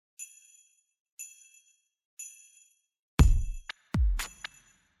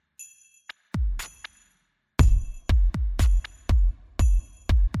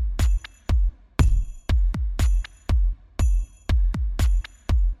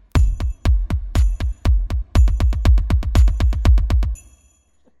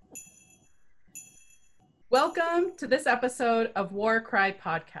Welcome to this episode of War Cry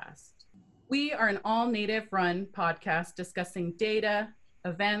Podcast. We are an all-native run podcast discussing data,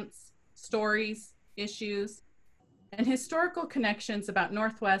 events, stories, issues, and historical connections about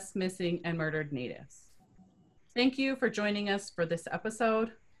Northwest missing and murdered natives. Thank you for joining us for this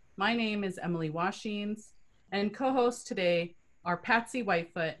episode. My name is Emily Washings, and co-hosts today are Patsy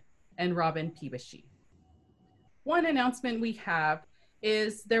Whitefoot and Robin Peabishy. One announcement we have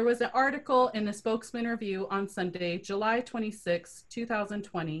is there was an article in the Spokesman Review on Sunday, July 26,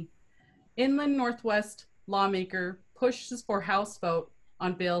 2020. Inland Northwest lawmaker pushes for House vote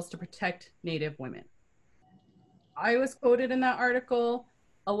on bills to protect Native women. I was quoted in that article.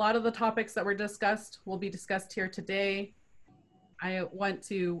 A lot of the topics that were discussed will be discussed here today. I want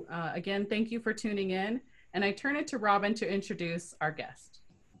to, again, thank you for tuning in, and I turn it to Robin to introduce our guest.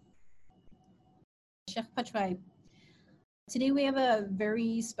 Sheikh Patwai. Today we have a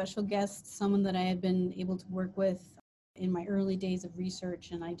very special guest, someone that I have been able to work with in my early days of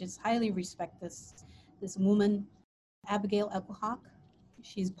research, and I just highly respect this woman, Abigail Echohawk.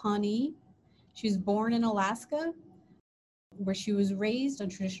 She's Pawnee. She was born in Alaska, where she was raised on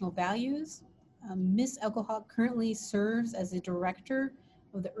traditional values. Miss Echohawk currently serves as the director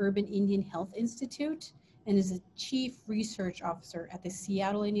of the Urban Indian Health Institute and is a chief research officer at the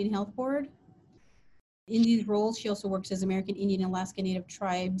Seattle Indian Health Board. In these roles, she also works as American Indian and Alaska Native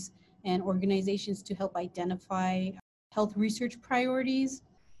tribes and organizations to help identify health research priorities,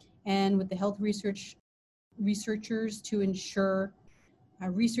 and with the health researchers to ensure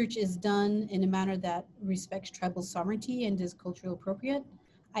research is done in a manner that respects tribal sovereignty and is culturally appropriate.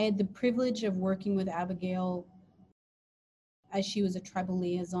 I had the privilege of working with Abigail as she was a tribal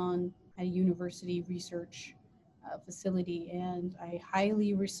liaison at a university research facility, and I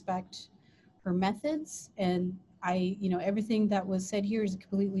highly respect her methods, and everything that was said here is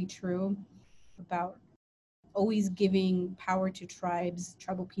completely true about always giving power to tribes,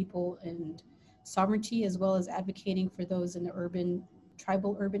 tribal people, and sovereignty, as well as advocating for those in the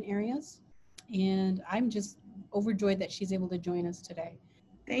tribal urban areas. And I'm just overjoyed that she's able to join us today.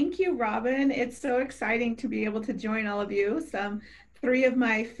 Thank you, Robin. It's so exciting to be able to join all of you. Some three of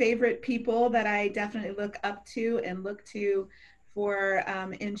my favorite people that I definitely look up to and look to for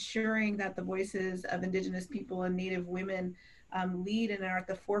ensuring that the voices of Indigenous people and Native women lead and are at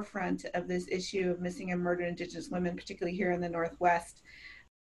the forefront of this issue of missing and murdered Indigenous women, particularly here in the Northwest.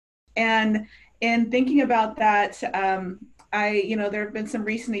 And in thinking about that, there have been some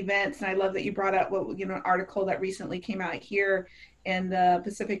recent events, and I love that you brought up an article that recently came out here in the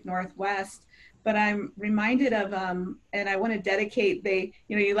Pacific Northwest. But I'm reminded of, and I want to dedicate,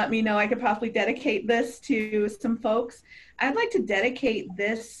 you let me know I could possibly dedicate this to some folks. I'd like to dedicate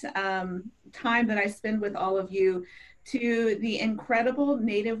this time that I spend with all of you to the incredible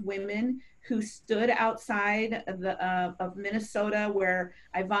Native women who stood outside of Minnesota, where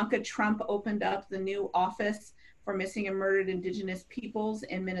Ivanka Trump opened up the new office for missing and murdered Indigenous peoples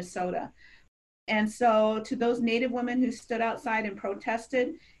in Minnesota. And so to those Native women who stood outside and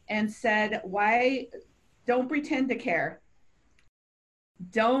protested and said, why don't pretend to care?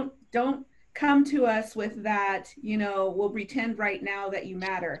 Don't come to us with that, we'll pretend right now that you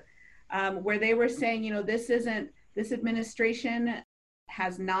matter. Where they were saying, this administration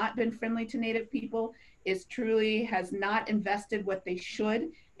has not been friendly to Native people, has not invested what they should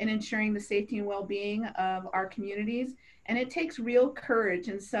in ensuring the safety and well-being of our communities. And it takes real courage.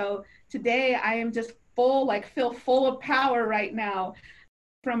 And so today I am just feel full of power right now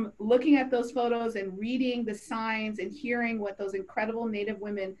from looking at those photos and reading the signs and hearing what those incredible Native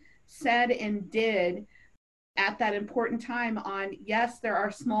women said and did at that important time on, yes, there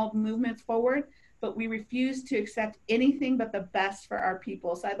are small movements forward, but we refuse to accept anything but the best for our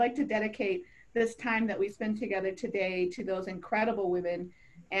people. So I'd like to dedicate this time that we spend together today to those incredible women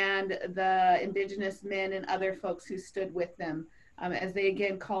and the Indigenous men and other folks who stood with them as they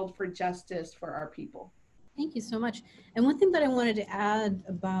again called for justice for our people. Thank you so much. And one thing that I wanted to add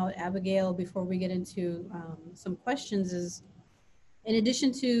about Abigail before we get into some questions is, in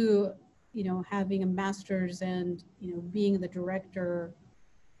addition to, having a master's and, being the director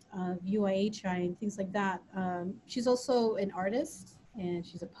of UIHI and things like that, she's also an artist and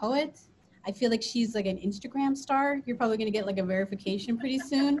she's a poet. I feel like she's like an Instagram star. You're probably going to get like a verification pretty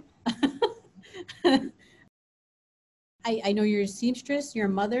soon. I know you're a seamstress, you're a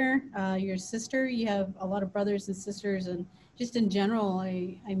mother, you're a sister, you have a lot of brothers and sisters, and just in general,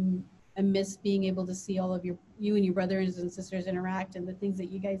 I miss being able to see all of you and your brothers and sisters interact and the things that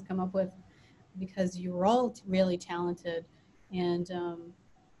you guys come up with, because you're all really talented. And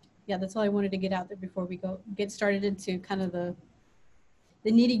that's all I wanted to get out there before we get started into kind of the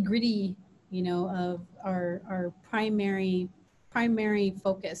nitty gritty you know, of our primary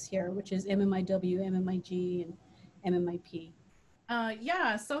focus here, which is MMIW, MMIG, and MMIP.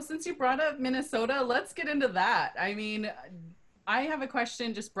 Yeah, so since you brought up Minnesota, let's get into that. I mean, I have a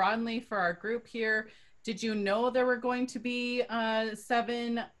question just broadly for our group here. Did you know there were going to be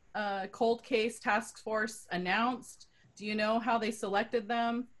 7 cold case task force announced? Do you know how they selected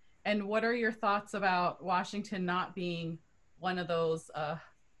them? And what are your thoughts about Washington not being one of those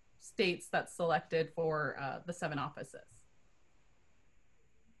states that's selected for the 7 offices?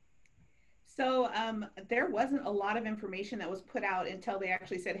 So there wasn't a lot of information that was put out until they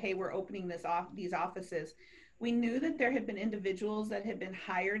actually said, hey, we're opening these offices. We knew that there had been individuals that had been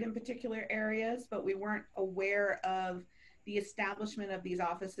hired in particular areas, but we weren't aware of the establishment of these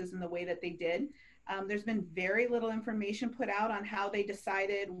offices in the way that they did. There's been very little information put out on how they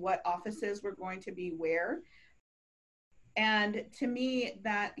decided what offices were going to be where. And to me,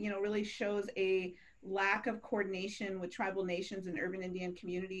 that, you know, really shows a lack of coordination with tribal nations and urban Indian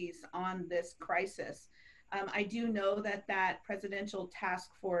communities on this crisis. I do know that that presidential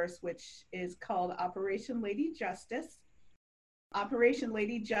task force, which is called Operation Lady Justice, Operation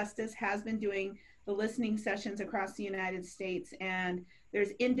Lady Justice has been doing the listening sessions across the United States, and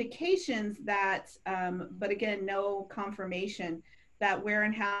there's indications that, but again, no confirmation that where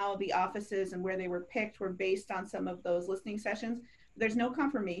and how the offices and where they were picked were based on some of those listening sessions. There's no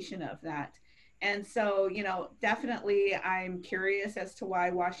confirmation of that. And so, you know, definitely I'm curious as to why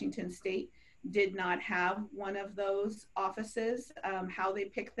Washington State did not have one of those offices, how they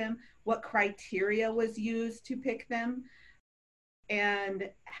picked them, what criteria was used to pick them, and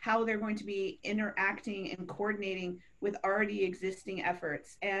how they're going to be interacting and coordinating with already existing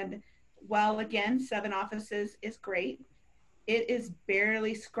efforts. And while, again, 7 offices is great, it is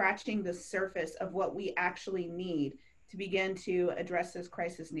barely scratching the surface of what we actually need to begin to address this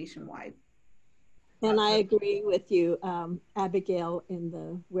crisis nationwide. And I agree with you, Abigail, in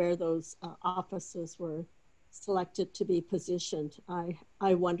the where those offices were selected to be positioned.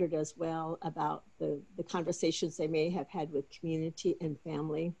 I wondered as well about the conversations they may have had with community and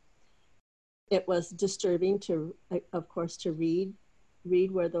family. It was disturbing to, of course, to read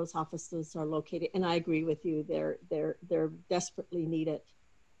where those offices are located. And I agree with you, they're desperately needed.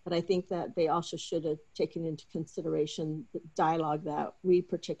 But I think that they also should have taken into consideration the dialogue that we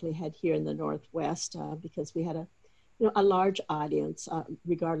particularly had here in the Northwest, because we had a large audience,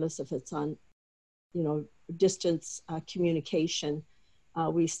 regardless if it's on, distance communication.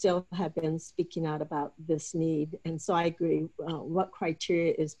 We still have been speaking out about this need. And so I agree, what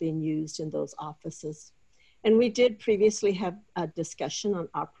criteria is being used in those offices. And we did previously have a discussion on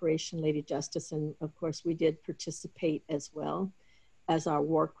Operation Lady Justice. And of course, we did participate as well as our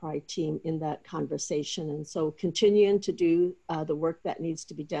War Cry team in that conversation. And so continuing to do the work that needs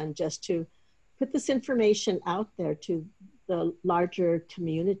to be done just to put this information out there to the larger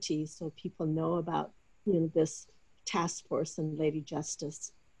community so people know about this task force and Lady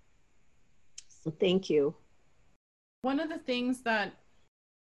Justice. So thank you. One of the things that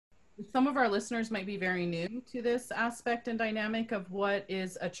some of our listeners might be very new to this aspect and dynamic of what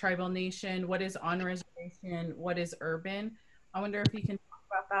is a tribal nation, what is on reservation, what is urban. I wonder if you can talk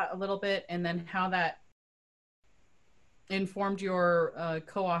about that a little bit, and then how that informed your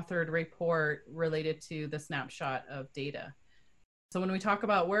co-authored report related to the snapshot of data. So when we talk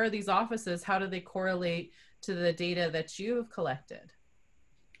about where are these offices, how do they correlate to the data that you've collected?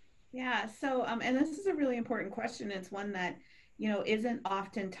 Yeah, so, and this is a really important question. It's one that, isn't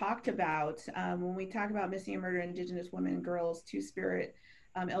often talked about when we talk about missing and murdered Indigenous women and girls, Two-Spirit,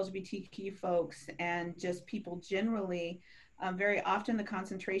 LGBTQ folks, and just people generally. Very often the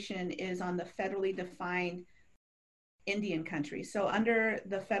concentration is on the federally defined Indian country. So under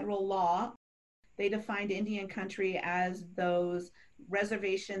the federal law, they defined Indian country as those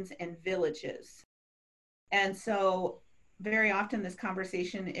reservations and villages. And so very often this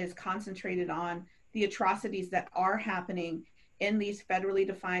conversation is concentrated on the atrocities that are happening in these federally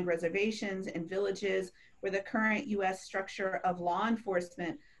defined reservations and villages, where the current US structure of law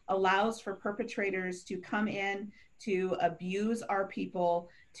enforcement allows for perpetrators to come in, to abuse our people,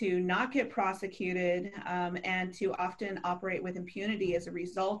 to not get prosecuted, and to often operate with impunity as a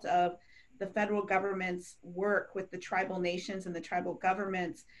result of the federal government's work with the tribal nations and the tribal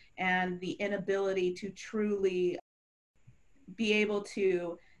governments, and the inability to truly be able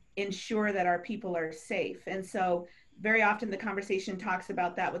to ensure that our people are safe. And so very often the conversation talks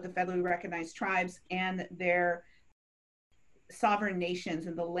about that with the federally recognized tribes and their sovereign nations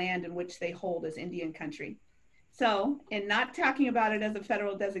and the land in which they hold as Indian country. So in not talking about it as a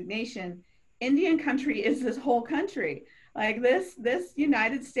federal designation, Indian country is this whole country. Like this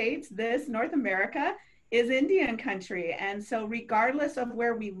United States, this North America is Indian country. And so regardless of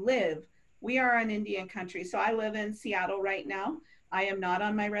where we live, we are an Indian country. So I live in Seattle right now. I am not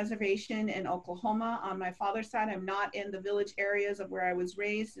on my reservation in Oklahoma. On my father's side, I'm not in the village areas of where I was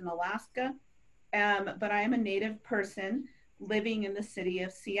raised in Alaska. But I am a Native person living in the city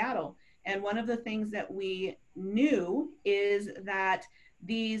of Seattle. And one of the things that we knew is that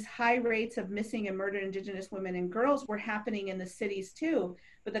these high rates of missing and murdered Indigenous women and girls were happening in the cities too.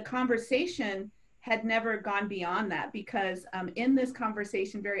 But the conversation had never gone beyond that, because in this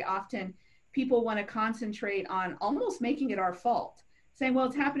conversation, very often people want to concentrate on almost making it our fault, saying, well,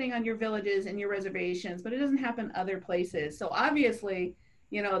 it's happening on your villages and your reservations, but it doesn't happen other places. So obviously,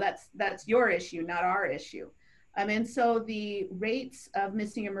 you know, that's your issue, not our issue. And so the rates of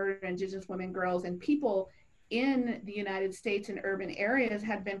missing and murdered Indigenous women, girls, and people in the United States in urban areas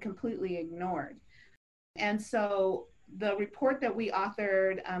had been completely ignored. And so the report that we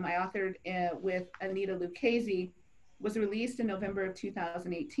authored, I authored with Anita Lucchese, was released in November of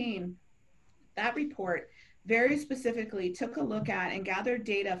 2018. That report very specifically took a look at and gathered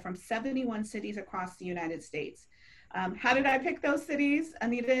data from 71 cities across the United States. How did I pick those cities?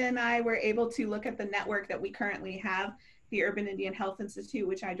 Anita and I were able to look at the network that we currently have, the Urban Indian Health Institute,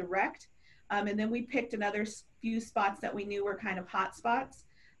 which I direct. And then we picked another few spots that we knew were kind of hot spots,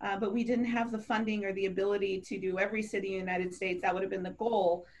 but we didn't have the funding or the ability to do every city in the United States. That would have been the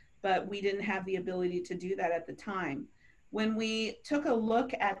goal, but we didn't have the ability to do that at the time. When we took a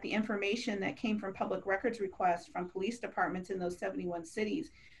look at the information that came from public records requests from police departments in those 71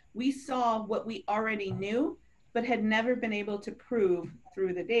 cities, we saw what we already knew, but had never been able to prove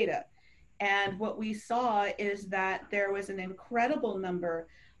through the data. And what we saw is that there was an incredible number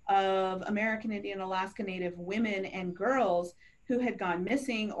of American Indian Alaska Native women and girls who had gone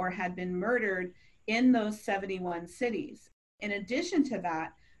missing or had been murdered in those 71 cities. In addition to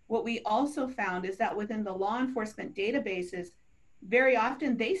that, what we also found is that within the law enforcement databases, very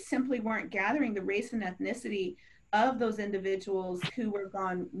often they simply weren't gathering the race and ethnicity of those individuals who were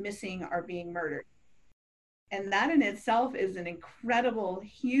gone missing or being murdered. And that in itself is an incredible,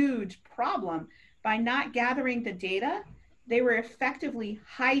 huge problem. By not gathering the data, they were effectively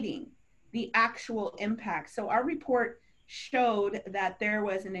hiding the actual impact. So our report showed that there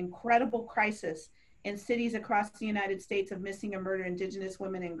was an incredible crisis in cities across the United States of missing and murdered Indigenous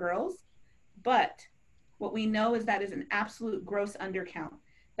women and girls. But what we know is that is an absolute gross undercount.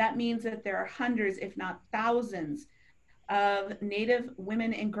 That means that there are hundreds, if not thousands, of Native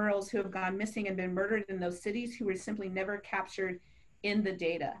women and girls who have gone missing and been murdered in those cities who were simply never captured in the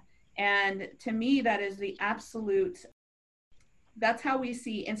data. And to me, that is the absolute, that's how we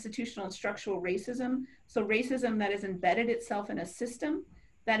see institutional and structural racism. So racism that has embedded itself in a system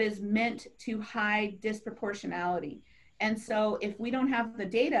that is meant to hide disproportionality. And so if we don't have the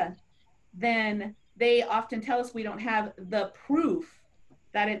data, then they often tell us we don't have the proof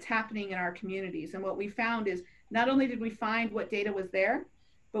that it's happening in our communities. And what we found is not only did we find what data was there,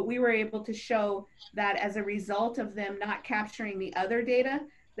 but we were able to show that as a result of them not capturing the other data,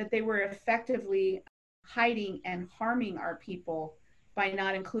 that they were effectively hiding and harming our people by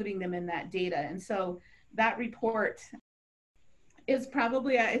not including them in that data. And so that report is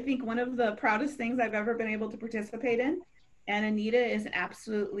probably, I think, one of the proudest things I've ever been able to participate in. And Anita is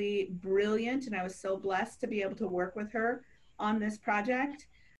absolutely brilliant, and I was so blessed to be able to work with her on this project.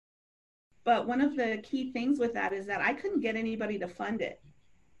 But one of the key things with that is that I couldn't get anybody to fund it.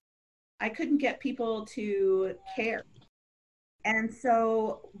 I couldn't get people to care. And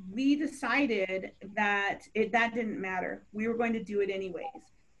so we decided that that didn't matter. We were going to do it anyways.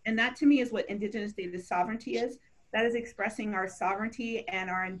 And that to me is what Indigenous data sovereignty is. That is expressing our sovereignty and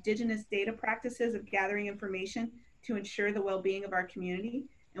our Indigenous data practices of gathering information to ensure the well-being of our community.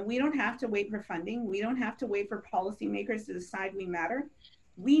 And we don't have to wait for funding. We don't have to wait for policymakers to decide we matter.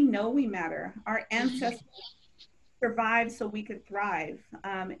 We know we matter. Our ancestors survived so we could thrive.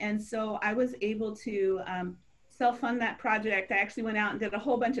 And so I was able to self-fund that project. I actually went out and did a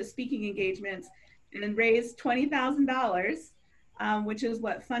whole bunch of speaking engagements and raised $20,000, which is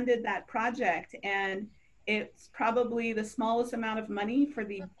what funded that project. And it's probably the smallest amount of money for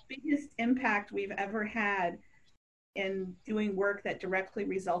the biggest impact we've ever had in doing work that directly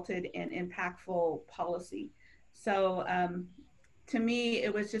resulted in impactful policy. So to me,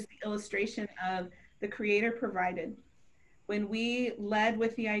 it was just the illustration of the Creator provided. When we led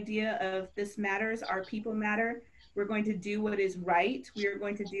with the idea of this matters, our people matter, we're going to do what is right, we are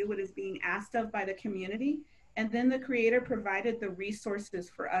going to do what is being asked of by the community, and then the Creator provided the resources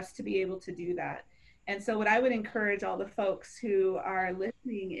for us to be able to do that. And so what I would encourage all the folks who are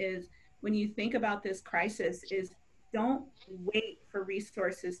listening is, when you think about this crisis, is Don't wait for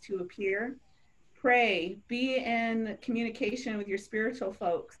resources to appear. Pray, be in communication with your spiritual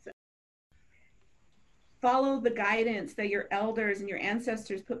folks. Follow the guidance that your elders and your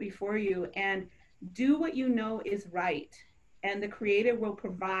ancestors put before you, and do what you know is right. And the Creator will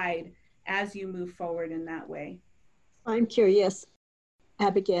provide as you move forward in that way. I'm curious,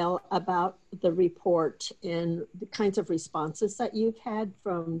 Abigail, about the report and the kinds of responses that you've had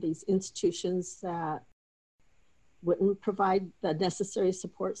from these institutions that wouldn't provide the necessary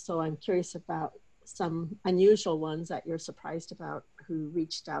support. So I'm curious about some unusual ones that you're surprised about who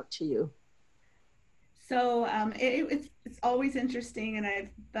reached out to you. So it's always interesting, and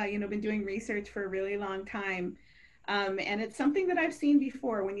I've been doing research for a really long time, and it's something that I've seen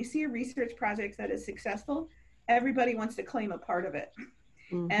before. When you see a research project that is successful, everybody wants to claim a part of it.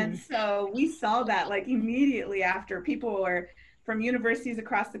 Mm-hmm. And so we saw that like immediately after. People were from universities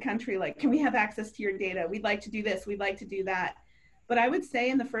across the country like, can we have access to your data? We'd like to do this, we'd like to do that. But I would say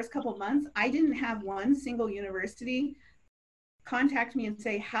in the first couple of months, I didn't have one single university contact me and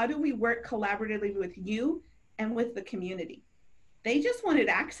say, how do we work collaboratively with you and with the community? They just wanted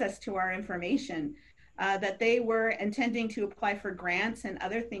access to our information that they were intending to apply for grants and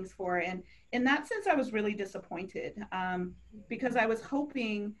other things for. And in that sense, I was really disappointed because I was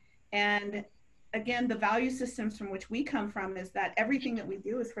hoping, and again, the value systems from which we come from is that everything that we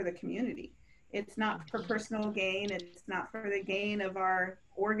do is for the community. It's not for personal gain. It's not for the gain of our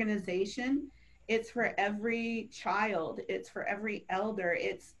organization. It's for every child. It's for every elder.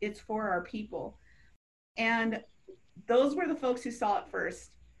 It's for our people. And those were the folks who saw it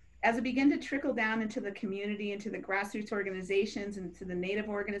first. As it began to trickle down into the community, into the grassroots organizations, and to the Native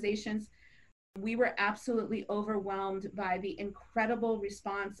organizations, we were absolutely overwhelmed by the incredible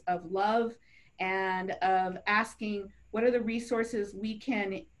response of love and of asking, what are the resources we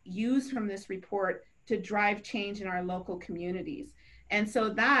can use from this report to drive change in our local communities? And so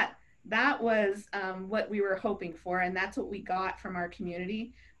that was what we were hoping for, and that's what we got from our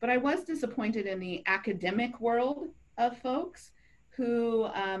community. But I was disappointed in the academic world of folks who,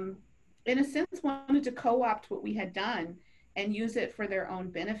 in a sense, wanted to co-opt what we had done and use it for their own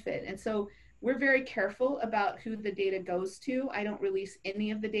benefit. And so we're very careful about who the data goes to. I don't release any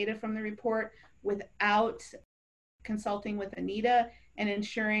of the data from the report without consulting with Anita and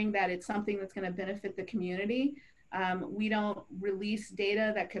ensuring that it's something that's going to benefit the community. We don't release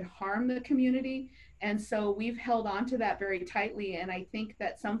data that could harm the community. And so we've held on to that very tightly. And I think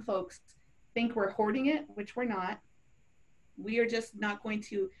that some folks think we're hoarding it, which we're not. We are just not going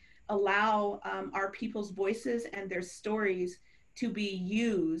to allow our people's voices and their stories to be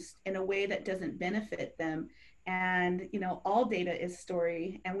used in a way that doesn't benefit them. And, all data is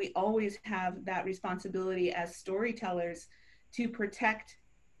story. And we always have that responsibility as storytellers to protect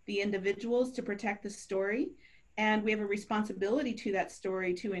the individuals, to protect the story. And we have a responsibility to that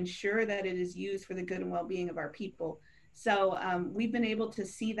story to ensure that it is used for the good and well-being of our people. So we've been able to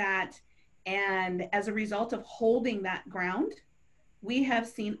see that. And as a result of holding that ground, we have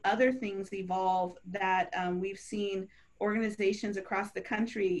seen other things evolve that we've seen organizations across the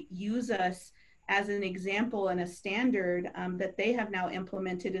country use us as an example and a standard that they have now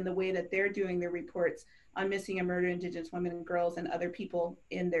implemented in the way that they're doing their reports on missing and murdered Indigenous women and girls and other people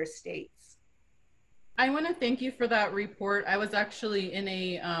in their states. I want to thank you for that report. I was actually in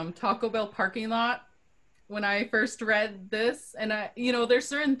a Taco Bell parking lot when I first read this. And there's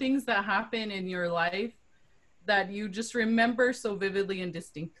certain things that happen in your life that you just remember so vividly and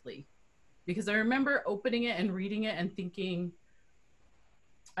distinctly. Because I remember opening it and reading it and thinking,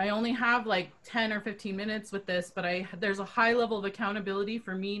 I only have like 10 or 15 minutes with this, but there's a high level of accountability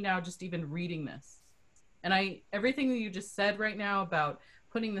for me now just even reading this. And everything that you just said right now about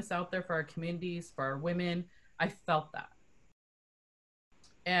putting this out there for our communities, for our women, I felt that.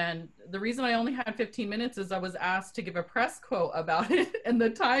 And the reason I only had 15 minutes is I was asked to give a press quote about it, and the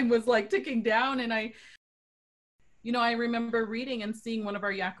time was like ticking down. And I remember reading and seeing one of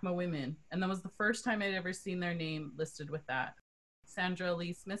our Yakima women, and that was the first time I'd ever seen their name listed with that. Sandra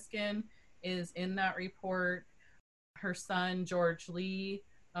Lee Smiskin is in that report. Her son, George Lee,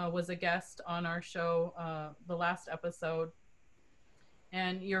 was a guest on our show, the last episode.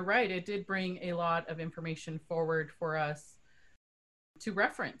 And you're right, it did bring a lot of information forward for us to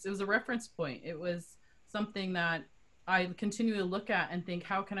reference. It was a reference point. It was something that I continue to look at and think,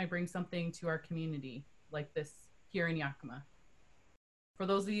 how can I bring something to our community like this here in Yakima? For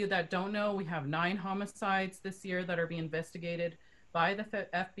those of you that don't know, we have 9 homicides this year that are being investigated by the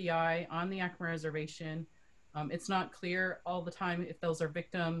FBI on the Yakima Reservation. It's not clear all the time if those are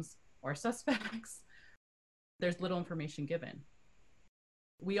victims or suspects. There's little information given.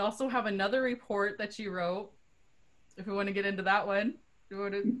 We also have another report that you wrote if we want to get into that one. Do you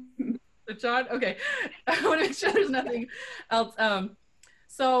want to switch on? Okay. I want to make sure there's nothing else.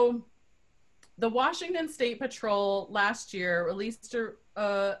 So the Washington State Patrol last year released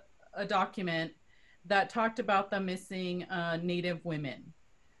a document that talked about the missing Native women.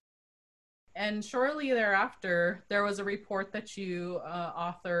 And shortly thereafter, there was a report that you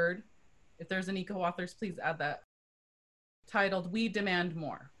authored. If there's any co-authors, please add that. Titled, "We Demand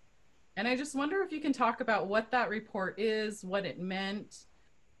More." And I just wonder if you can talk about what that report is, what it meant,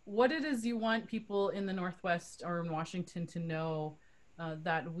 what it is you want people in the Northwest or in Washington to know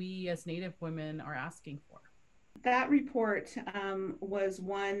that we as Native women are asking for. That report was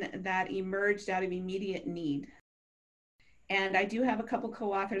one that emerged out of immediate need. And I do have a couple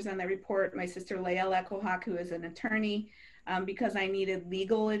co-authors on that report, my sister Lael Ekohak, who is an attorney, because I needed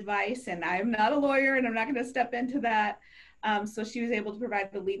legal advice, and I'm not a lawyer and I'm not going to step into that. So she was able to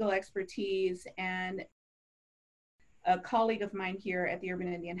provide the legal expertise, and a colleague of mine here at the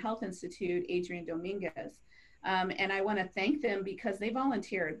Urban Indian Health Institute, Adrian Dominguez. And I want to thank them because they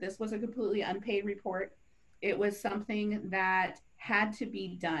volunteered. This was a completely unpaid report. It was something that had to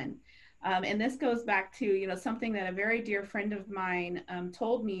be done. And this goes back to, you know, something that a very dear friend of mine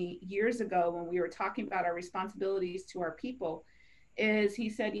told me years ago when we were talking about our responsibilities to our people, is he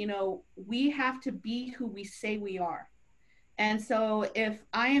said, you know, we have to be who we say we are. And so if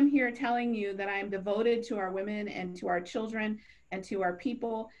I am here telling you that I am devoted to our women and to our children and to our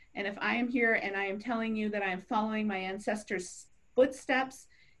people, and if I am here and I am telling you that I am following my ancestors' footsteps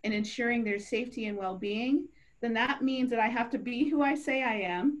and ensuring their safety and well-being, then that means that I have to be who I say I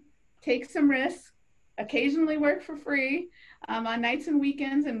am, take some risks, occasionally work for free on nights and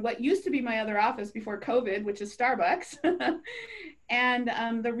weekends and what used to be my other office before COVID, which is Starbucks.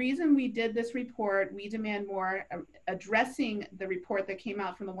 And the reason we did this report, We Demand More, addressing the report that came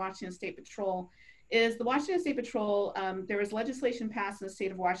out from the Washington State Patrol, is the Washington State Patrol, there was legislation passed in the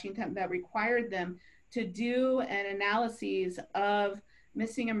state of Washington that required them to do an analysis of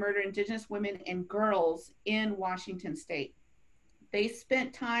missing and murdered Indigenous women and girls in Washington State. They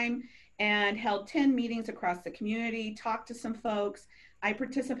spent time and held 10 meetings across the community, talked to some folks. I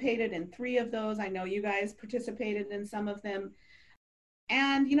participated in 3 of those. I know you guys participated in some of them.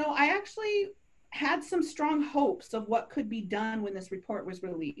 And, you know, I actually had some strong hopes of what could be done when this report was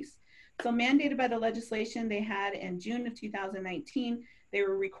released. So mandated by the legislation they had in June of 2019, they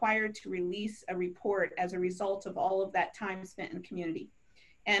were required to release a report as a result of all of that time spent in the community.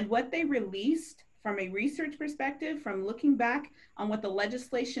 And what they released from a research perspective, from looking back on what the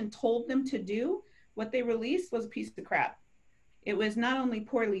legislation told them to do, what they released was a piece of crap. It was not only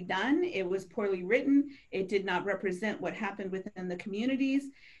poorly done, it was poorly written, it did not represent what happened within the communities,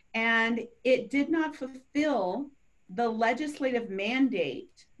 and it did not fulfill the legislative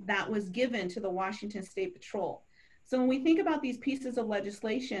mandate that was given to the Washington State Patrol. So when we think about these pieces of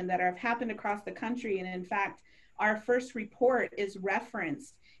legislation that have happened across the country, and in fact, our first report is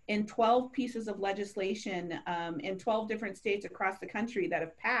referenced in 12 pieces of legislation in 12 different states across the country that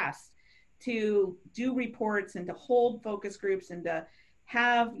have passed to do reports and to hold focus groups and to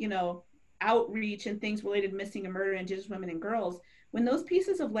have, you know, outreach and things related to missing and murdered Indigenous women and girls. When those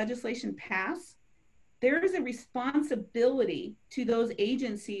pieces of legislation pass, there is a responsibility to those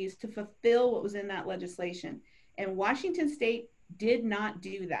agencies to fulfill what was in that legislation. And Washington State did not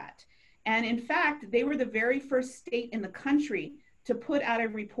do that. And in fact, they were the very first state in the country to put out a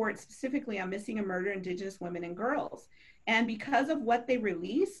report specifically on missing and murdered Indigenous women and girls. And because of what they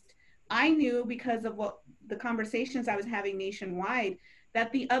released, I knew, because of what the conversations I was having nationwide,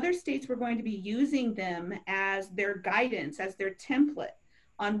 that the other states were going to be using them as their guidance, as their template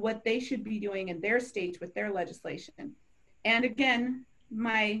on what they should be doing in their states with their legislation. And again,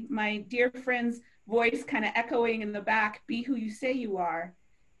 my dear friend's voice kind of echoing in the back, be who you say you are.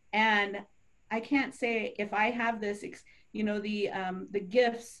 And I can't say if I have this, you know, the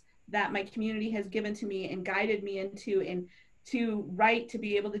gifts that my community has given to me and guided me into, and to write, to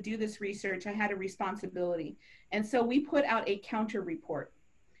be able to do this research, I had a responsibility. And so we put out a counter report.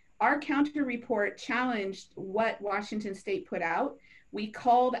 Our counter report challenged what Washington State put out. We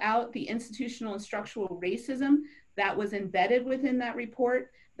called out the institutional and structural racism that was embedded within that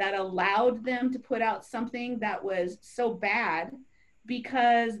report that allowed them to put out something that was so bad,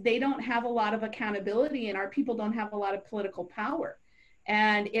 because they don't have a lot of accountability and our people don't have a lot of political power.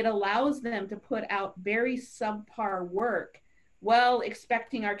 And it allows them to put out very subpar work, well,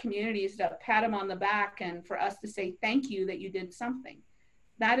 expecting our communities to pat them on the back and for us to say, thank you that you did something.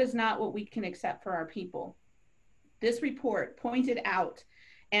 That is not what we can accept for our people. This report pointed out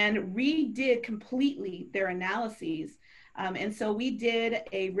and redid completely their analyses. And so we did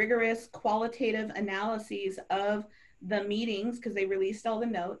a rigorous qualitative analysis of the meetings because they released all the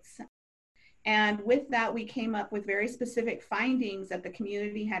notes. And with that, we came up with very specific findings that the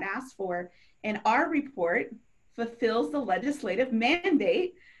community had asked for. And our report fulfills the legislative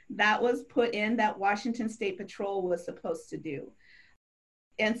mandate that was put in that Washington State Patrol was supposed to do.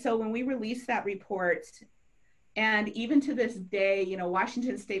 And so when we released that report, and even to this day, you know,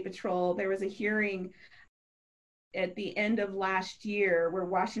 Washington State Patrol, there was a hearing at the end of last year where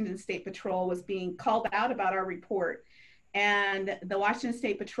Washington State Patrol was being called out about our report. And the Washington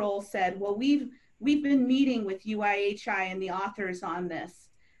State Patrol said, well, we've been meeting with UIHI and the authors on this.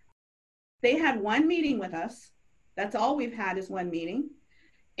 They had one meeting with us. That's all we've had is one meeting.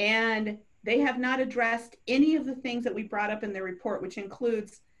 And they have not addressed any of the things that we brought up in their report, which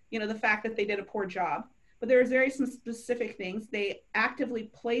includes, you know, the fact that they did a poor job. But there was very some specific things. They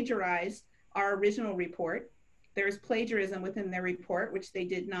actively plagiarized our original report. There's plagiarism within their report, which they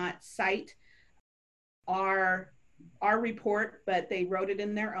did not cite our report, but they wrote it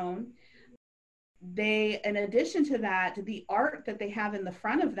in their own. They, in addition to that, the art that they have in the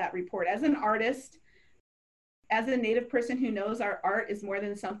front of that report, as an artist, as a Native person who knows our art is more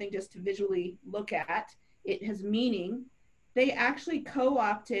than something just to visually look at, it has meaning. They actually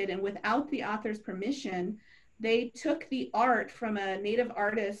co-opted, and without the author's permission, they took the art from a Native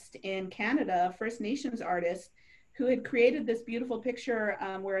artist in Canada, a First Nations artist, who had created this beautiful picture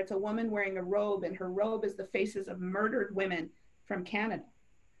where it's a woman wearing a robe, and her robe is the faces of murdered women from Canada.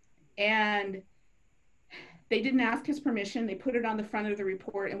 And they didn't ask his permission. They put it on the front of the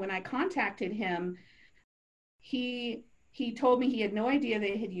report. And when I contacted him, he told me he had no idea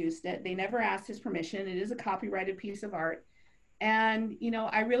they had used it. They never asked his permission. It is a copyrighted piece of art. And, you know,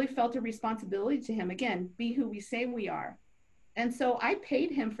 I really felt a responsibility to him. Again, be who we say we are. And so I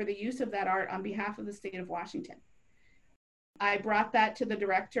paid him for the use of that art on behalf of the state of Washington. I brought that to the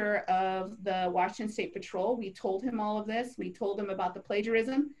director of the Washington State Patrol. We told him all of this. We told him about the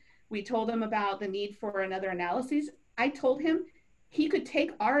plagiarism. We told him about the need for another analysis. I told him he could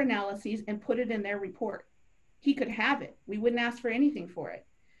take our analyses and put it in their report. He could have it. We wouldn't ask for anything for it.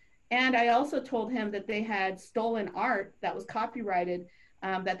 And I also told him that they had stolen art that was copyrighted,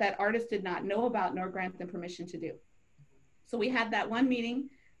 that artist did not know about nor grant them permission to do. So we had that one meeting.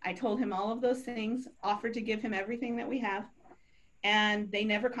 I told him all of those things, offered to give him everything that we have, and they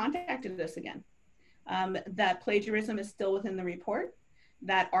never contacted us again. That plagiarism is still within the report.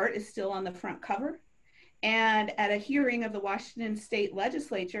 That art is still on the front cover. And at a hearing of the Washington State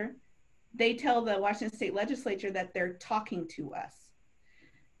Legislature, they tell the Washington State Legislature that they're talking to us.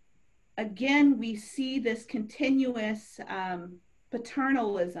 Again, we see this continuous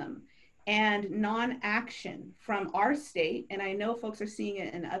paternalism and non-action from our state, and I know folks are seeing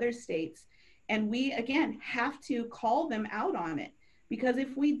it in other states, and we, again, have to call them out on it, because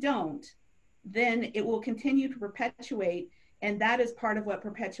if we don't, then it will continue to perpetuate, and that is part of what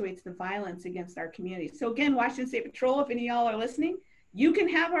perpetuates the violence against our community. So again, Washington State Patrol, if any of y'all are listening, you can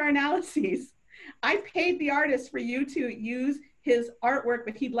have our analyses. I paid the artist for you to use his artwork,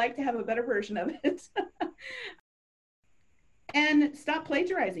 but he'd like to have a better version of it. And stop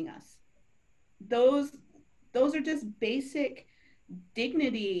plagiarizing us. Those are just basic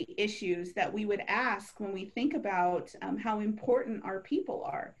dignity issues that we would ask when we think about how important our people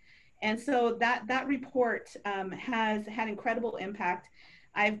are. And so that report has had incredible impact.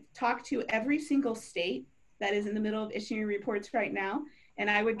 I've talked to every single state that is in the middle of issuing reports right now, and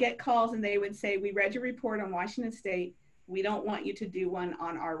I would get calls and they would say, we read your report on Washington State. We don't want you to do one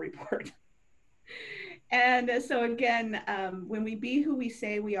on our report. And so again, when we be who we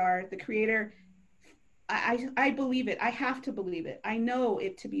say we are, the Creator, I believe it. I have to believe it. I know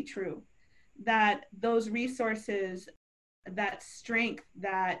it to be true, that those resources, that strength,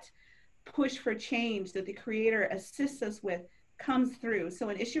 that push for change that the Creator assists us with comes through. So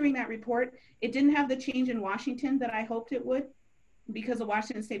in issuing that report, it didn't have the change in Washington that I hoped it would, because the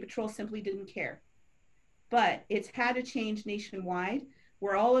Washington State Patrol simply didn't care. But it's had a change nationwide,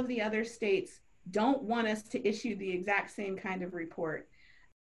 where all of the other states don't want us to issue the exact same kind of report.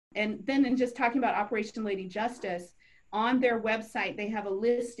 And then in just talking about Operation Lady Justice, on their website, they have a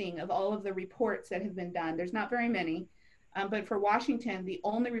listing of all of the reports that have been done. There's not very many, but for Washington, the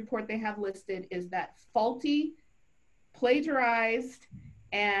only report they have listed is that faulty, plagiarized,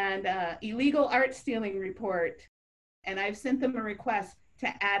 and illegal art stealing report. And I've sent them a request to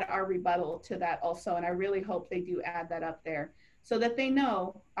add our rebuttal to that also. And I really hope they do add that up there so that they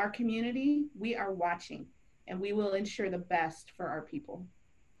know our community, we are watching, and we will ensure the best for our people.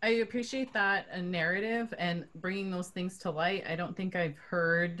 I appreciate that narrative and bringing those things to light. I don't think I've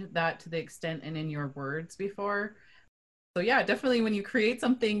heard that to the extent and in your words before. So yeah, definitely when you create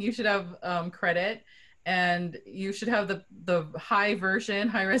something, you should have credit. and you should have the high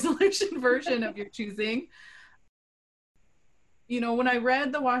resolution version of your choosing. You know, when I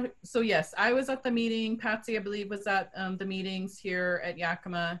read so yes, I was at the meeting. Patsy, I believe, was at the meetings here at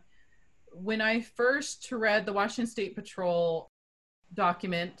Yakima. When I first read the Washington State Patrol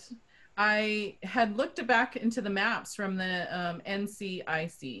document, I had looked back into the maps from the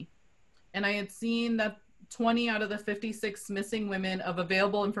NCIC, and I had seen that 20 out of the 56 missing women of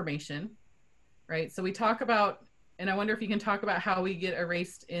available information, right? So we talk about, and I wonder if you can talk about how we get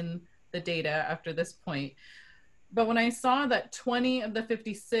erased in the data after this point. But when I saw that 20 of the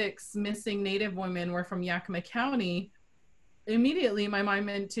 56 missing Native women were from Yakima County, immediately my mind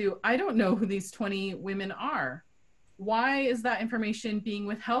went to, I don't know who these 20 women are. Why is that information being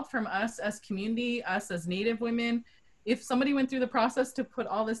withheld from us as community, us as Native women? If somebody went through the process to put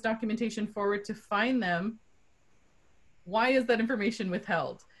all this documentation forward to find them, why is that information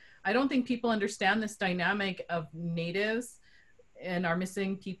withheld? I don't think people understand this dynamic of Natives and our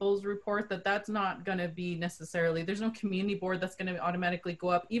missing peoples report, that's not going to be necessarily, there's no community board that's going to automatically go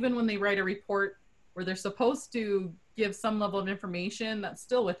up. Even when they write a report where they're supposed to give some level of information, that's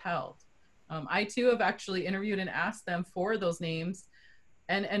still withheld. I too have actually interviewed and asked them for those names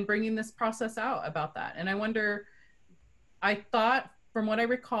and bringing this process out about that. And I wonder, I thought from what I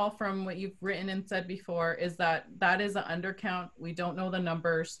recall from what you've written and said before is that is an undercount. We don't know the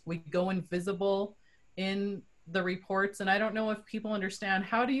numbers. We go invisible in the reports. And I don't know if people understand,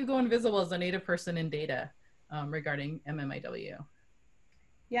 how do you go invisible as a Native person in data regarding MMIW?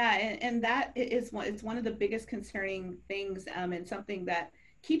 Yeah, and that is it's one of the biggest concerning things, and something that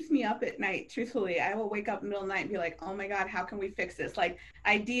keeps me up at night. Truthfully, I will wake up in the middle of the night and be like, oh my God, how can we fix this? Like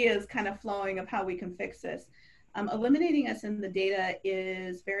ideas kind of flowing of how we can fix this. Eliminating us in the data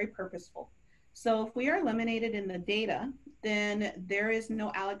is very purposeful. So if we are eliminated in the data, then there is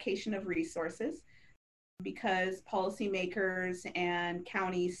no allocation of resources, because policymakers and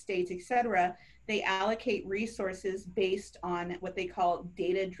counties, states, etc., they allocate resources based on what they call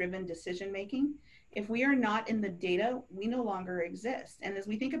data-driven decision-making. If we are not in the data, we no longer exist. And as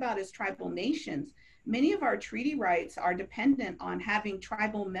we think about as tribal nations, many of our treaty rights are dependent on having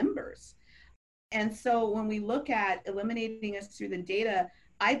tribal members. And so when we look at eliminating us through the data,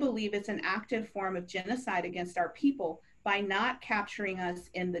 I believe it's an active form of genocide against our people by not capturing us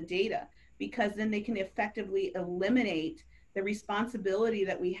in the data, because then they can effectively eliminate the responsibility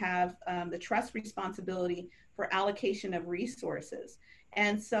that we have, the trust responsibility for allocation of resources.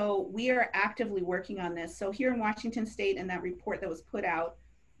 And so we are actively working on this. So here in Washington State, in that report that was put out,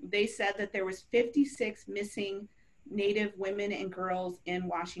 they said that there was 56 missing Native women and girls in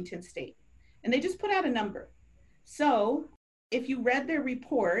Washington State. And they just put out a number. So if you read their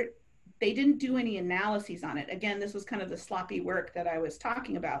report, they didn't do any analyses on it. Again, this was kind of the sloppy work that I was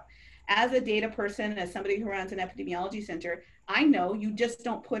talking about. As a data person, as somebody who runs an epidemiology center, I know you just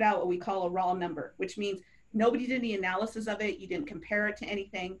don't put out what we call a raw number, which means nobody did any analysis of it. You didn't compare it to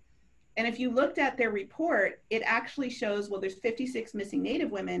anything. And if you looked at their report, it actually shows, well, there's 56 missing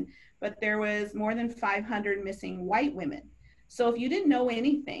Native women, but there was more than 500 missing white women. So if you didn't know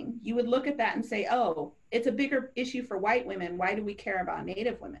anything, you would look at that and say, oh, it's a bigger issue for white women. Why do we care about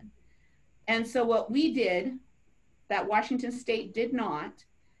Native women? And so what we did, that Washington State did not,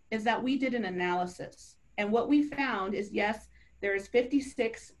 is that we did an analysis. And what we found is, yes, there's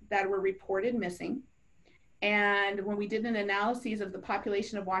 56 that were reported missing. And when we did an analysis of the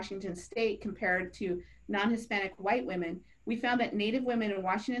population of Washington State compared to non-Hispanic white women, we found that Native women in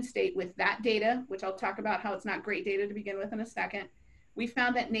Washington State, with that data, which I'll talk about how it's not great data to begin with in a second, we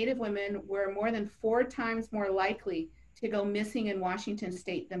found that Native women were more than 4 times more likely to go missing in Washington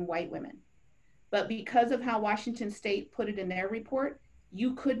State than white women. But because of how Washington State put it in their report,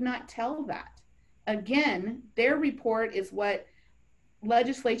 you could not tell that. Again, their report is what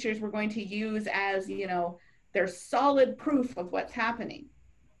legislatures were going to use as, you know, their solid proof of what's happening.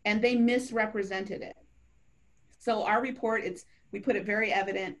 And they misrepresented it. So our report, we put it very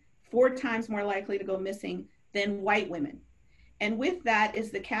evident, 4 times more likely to go missing than white women. And with that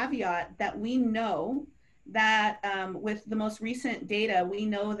is the caveat that we know that with the most recent data, we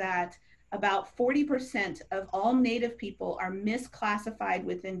know that about 40% of all Native people are misclassified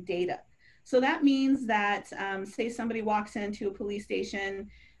within data. So that means that, say somebody walks into a police station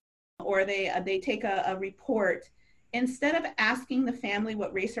or they take a report, instead of asking the family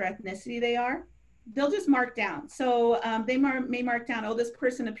what race or ethnicity they are, they'll just mark down. So they may mark down, oh, this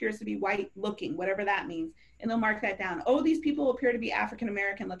person appears to be white looking, whatever that means, and they'll mark that down. Oh, these people appear to be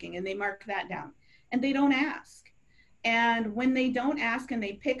African-American looking, and they mark that down. And they don't ask. And when they don't ask and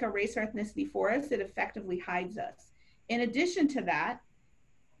they pick a race or ethnicity for us, it effectively hides us. In addition to that,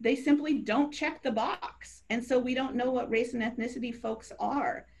 they simply don't check the box. And so we don't know what race and ethnicity folks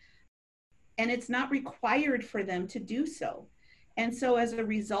are. And it's not required for them to do so. And so as a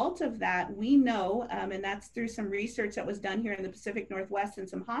result of that, we know, and that's through some research that was done here in the Pacific Northwest and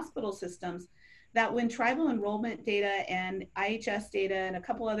some hospital systems, that when tribal enrollment data and IHS data and a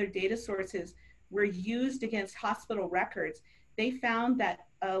couple other data sources were used against hospital records, they found that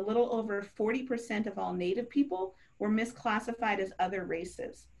a little over 40% of all Native people were misclassified as other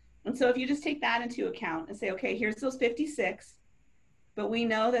races. And so if you just take that into account and say, okay, here's those 56, but we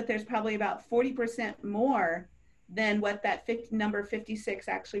know that there's probably about 40% more than what that number 56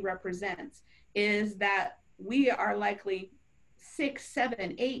 actually represents, is that we are likely 6,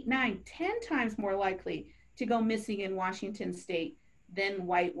 7, 8, 9, 10 times more likely to go missing in Washington state than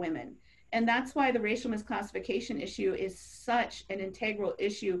white women. And that's why the racial misclassification issue is such an integral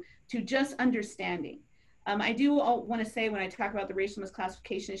issue to just understanding. I do want to say, when I talk about the racial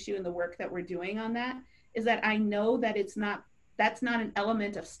misclassification issue and the work that we're doing on that, is that I know that that's not an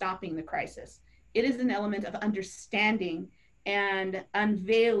element of stopping the crisis. It is an element of understanding and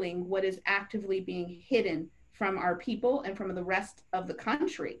unveiling what is actively being hidden from our people and from the rest of the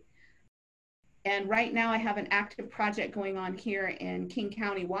country. And right now I have an active project going on here in King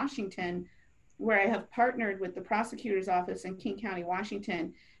County, Washington, where I have partnered with the prosecutor's office in King County,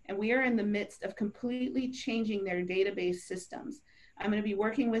 Washington, and we are in the midst of completely changing their database systems. I'm going to be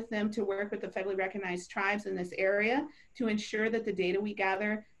working with them to work with the federally recognized tribes in this area to ensure that the data we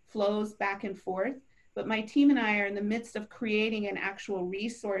gather flows back and forth. But my team and I are in the midst of creating an actual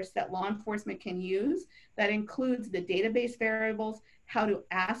resource that law enforcement can use that includes the database variables, how to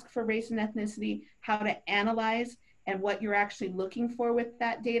ask for race and ethnicity, how to analyze, and what you're actually looking for with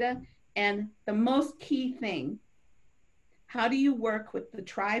that data. And the most key thing, how do you work with the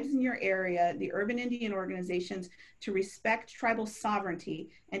tribes in your area, the urban Indian organizations, to respect tribal sovereignty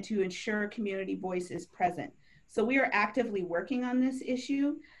and to ensure community voice is present? So we are actively working on this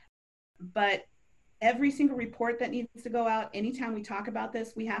issue, but every single report that needs to go out, anytime we talk about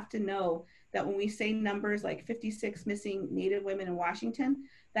this, we have to know that when we say numbers like 56 missing Native women in Washington,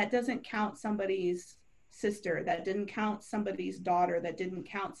 that doesn't count somebody's sister, that didn't count somebody's daughter, that didn't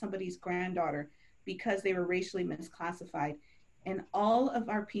count somebody's granddaughter, because they were racially misclassified. And all of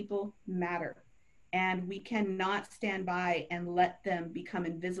our people matter. And we cannot stand by and let them become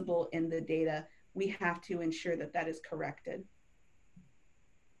invisible in the data. We have to ensure that that is corrected.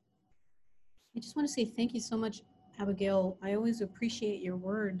 I just want to say thank you so much, Abigail. I always appreciate your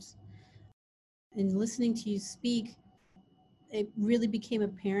words. And listening to you speak, it really became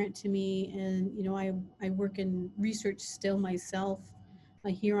apparent to me. And, you know, I work in research still myself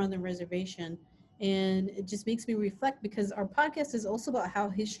here on the reservation. And it just makes me reflect, because our podcast is also about how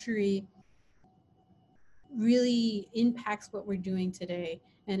history really impacts what we're doing today.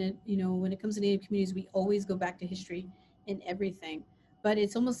 And, it, you know, when it comes to Native communities, we always go back to history in everything. But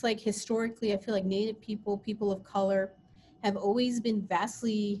it's almost like historically, I feel like Native people, people of color, have always been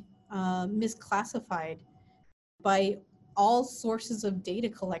vastly misclassified by all sources of data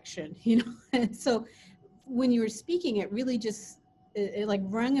collection, you know. And so when you were speaking, it really just, it like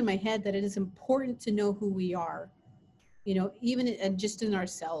rung in my head that it is important to know who we are, you know, even and just in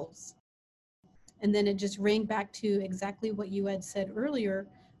ourselves. And then it just rang back to exactly what you had said earlier,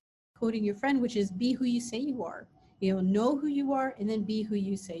 quoting your friend, which is be who you say you are. You know who you are, and then be who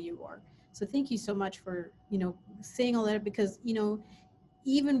you say you are. So thank you so much for, you know, saying all that, because, you know,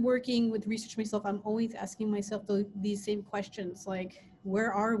 even working with research myself, I'm always asking myself these same questions, like,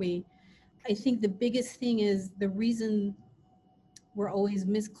 where are we? I think the biggest thing is the reason we're always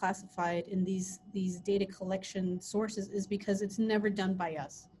misclassified in these data collection sources is because it's never done by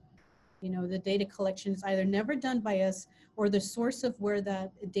us. You know, the data collection is either never done by us, or the source of where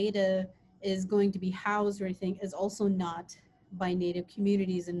that data is going to be housed or anything is also not by Native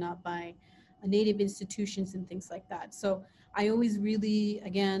communities and not by Native institutions and things like that. So I always really,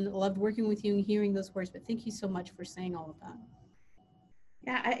 again, loved working with you and hearing those words, but thank you so much for saying all of that.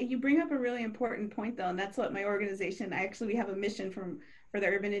 Yeah, you bring up a really important point, though, and that's what my organization, we have a mission for the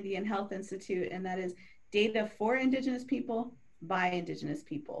Urban Indian Health Institute, and that is data for Indigenous people by Indigenous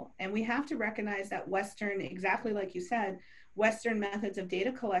people. And we have to recognize that Western, exactly like you said, Western methods of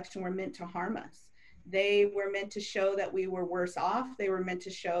data collection were meant to harm us. They were meant to show that we were worse off. They were meant to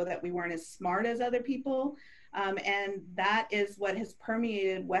show that we weren't as smart as other people. And that is what has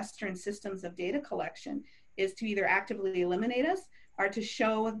permeated Western systems of data collection, is to either actively eliminate us or to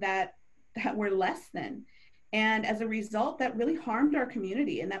show that we're less than. And as a result, that really harmed our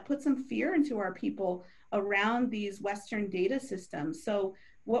community, and that put some fear into our people around these Western data systems. So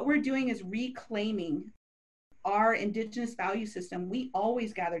what we're doing is reclaiming our indigenous value system, we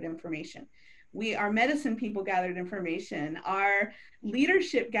always gathered information. Our medicine people gathered information, our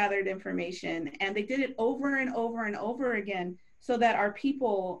leadership gathered information, and they did it over and over and over again so that our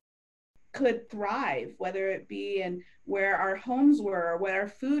people could thrive, whether it be in where our homes were or what our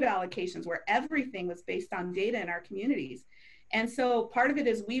food allocations were. Everything was based on data in our communities. And so part of it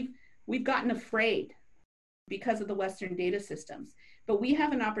is we've gotten afraid because of the Western data systems. But we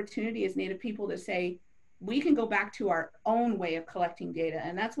have an opportunity as Native people to say, we can go back to our own way of collecting data.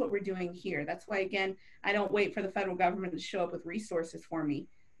 And that's what we're doing here. That's why, again, I don't wait for the federal government to show up with resources for me.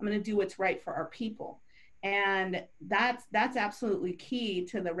 I'm going to do what's right for our people. And that's absolutely key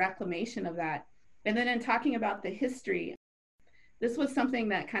to the reclamation of that. And then in talking about the history, this was something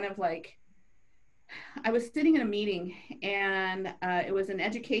that kind of like, I was sitting in a meeting, and it was an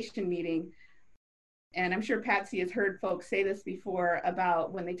education meeting. And I'm sure Patsy has heard folks say this before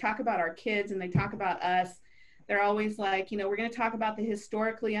about when they talk about our kids and they talk about us, they're always like, you know, we're going to talk about the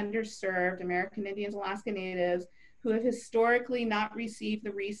historically underserved American Indians, Alaska Natives, who have historically not received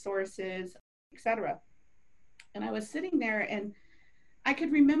the resources, etc. And I was sitting there, and I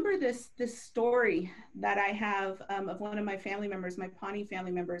could remember this story that I have of one of my family members, my Pawnee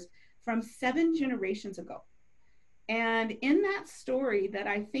family members, from 7 generations ago. And in that story that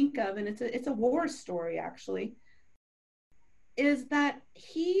I think of, and it's a war story actually, is that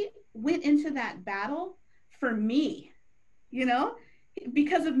he went into that battle for me, you know,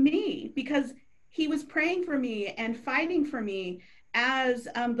 because of me, because he was praying for me and fighting for me as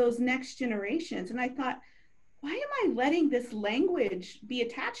those next generations. And I thought, why am I letting this language be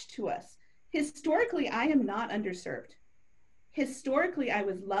attached to us? Historically, I am not underserved. Historically, I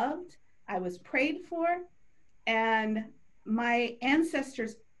was loved, I was prayed for, and my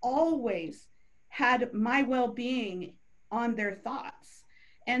ancestors always had my well-being on their thoughts.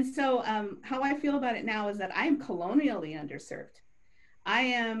 And so how I feel about it now is that I am colonially underserved. I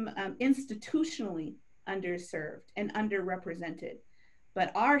am institutionally underserved and underrepresented.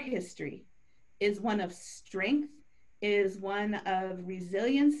 But our history is one of strength, is one of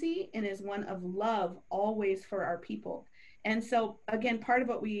resiliency, and is one of love always for our people. And so again, part of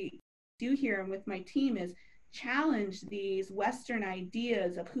what we do here and with my team is challenge these Western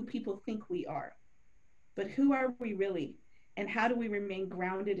ideas of who people think we are. But who are we really? And how do we remain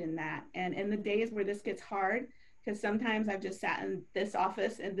grounded in that? And in the days where this gets hard, because sometimes I've just sat in this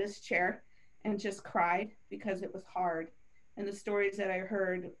office, in this chair, and just cried because it was hard. And the stories that I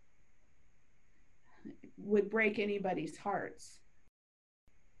heard would break anybody's hearts.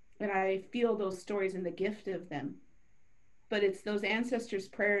 And I feel those stories and the gift of them. But it's those ancestors'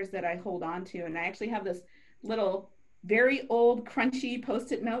 prayers that I hold on to. And I actually have this little very old crunchy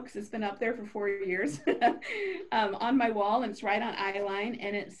Post-it note, because it's been up there for 4 years, on my wall, and it's right on eyeline,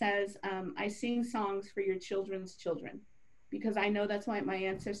 and it says, I sing songs for your children's children, because I know that's what my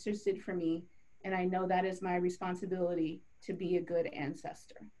ancestors did for me, and I know that is my responsibility to be a good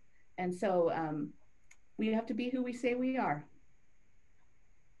ancestor. And so we have to be who we say we are.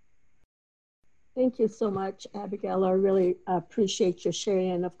 Thank you so much, Abigail. I really appreciate your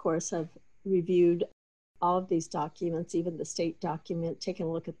sharing. And of course, I've reviewed all of these documents, even the state document, taking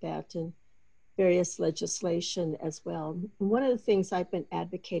a look at that, and various legislation as well. And one of the things I've been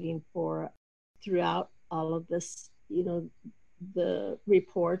advocating for throughout all of this, you know, the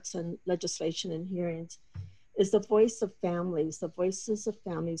reports and legislation and hearings, is the voice of families, the voices of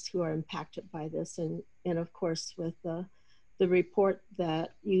families who are impacted by this. And of course, with the report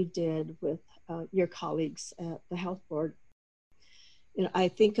that you did with your colleagues at the Health Board, you know, I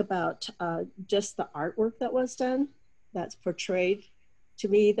think about just the artwork that was done, that's portrayed. To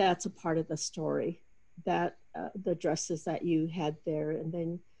me, that's a part of the story, that the dresses that you had there, and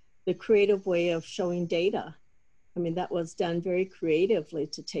then the creative way of showing data. I mean, that was done very creatively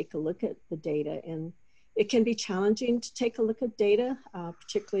to take a look at the data. And it can be challenging to take a look at data,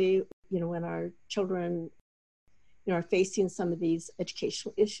 particularly, you know, when our children, you know, are facing some of these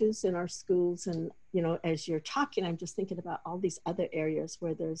educational issues in our schools. And, you know, as you're talking, I'm just thinking about all these other areas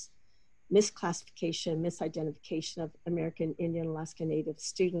where there's misclassification, misidentification of American Indian, Alaska Native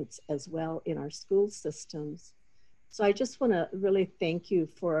students as well in our school systems. So I just want to really thank you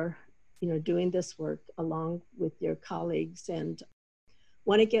for, you know, doing this work along with your colleagues, and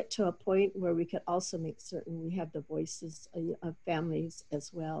want to get to a point where we could also make certain we have the voices of families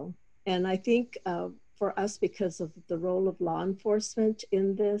as well. And I think for us, because of the role of law enforcement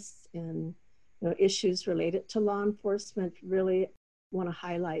in this, and, you know, issues related to law enforcement, really want to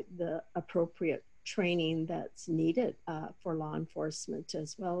highlight the appropriate training that's needed for law enforcement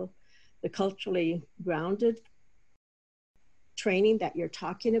as well. The culturally grounded training that you're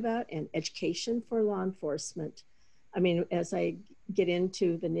talking about and education for law enforcement. I mean, as I get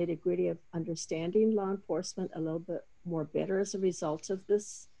into the nitty gritty of understanding law enforcement a little bit more better as a result of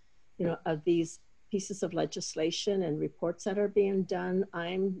this, you know, of these pieces of legislation and reports that are being done,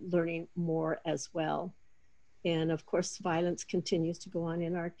 I'm learning more as well. And of course, violence continues to go on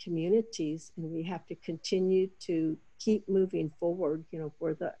in our communities, and we have to continue to keep moving forward. You know, if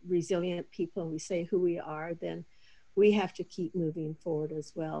we're the resilient people and we say who we are, then we have to keep moving forward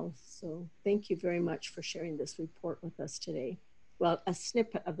as well. So thank you very much for sharing this report with us today. Well, a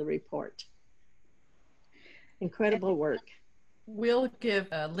snippet of the report. Incredible work. We'll give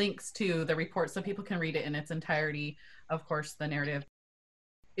links to the report so people can read it in its entirety. Of course, the narrative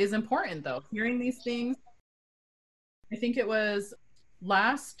is important, though. Hearing these things, I think it was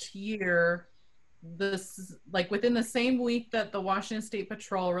last year, this, like within the same week that the Washington State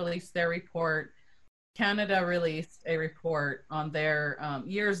Patrol released their report, Canada released a report on their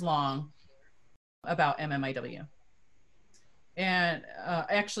years long about MMIW. And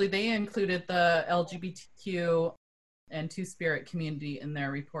actually, they included the LGBTQ and Two-Spirit community in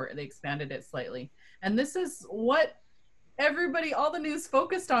their report. They expanded it slightly. And this is what everybody, all the news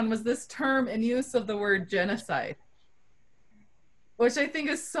focused on, was this term and use of the word genocide, which I think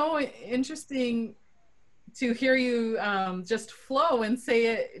is so interesting to hear you just flow and say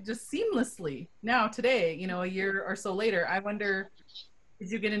it just seamlessly now today, you know, a year or so later. I wonder,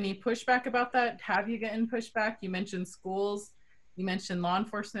 did you get any pushback about that? Have you gotten pushback? You mentioned schools, you mentioned law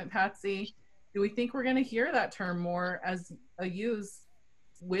enforcement, Patsy. Do we think we're going to hear that term more as a use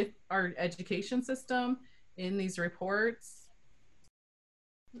with our education system in these reports?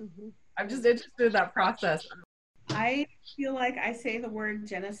 Mm-hmm. I'm just interested in that process. I feel like I say the word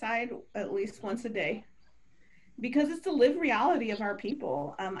genocide at least once a day because it's the lived reality of our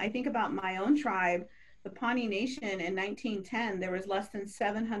people. I think about my own tribe, the Pawnee Nation in 1910, there was less than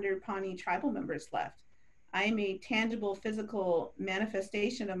 700 Pawnee tribal members left. I am a tangible physical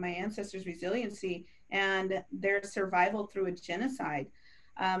manifestation of my ancestors' resiliency and their survival through a genocide.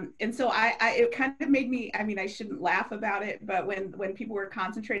 And so it kind of made me, I mean, I shouldn't laugh about it, but when people were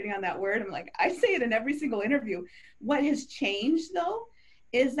concentrating on that word, I'm like, I say it in every single interview. What has changed though,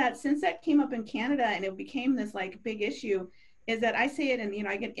 is that since that came up in Canada and it became this like big issue, is that I say it, and you know,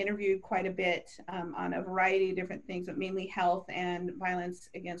 I get interviewed quite a bit on a variety of different things, but mainly health and violence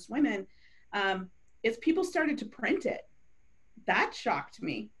against women. Is people started to print it. That shocked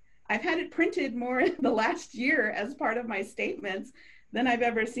me. I've had it printed more in the last year as part of my statements than I've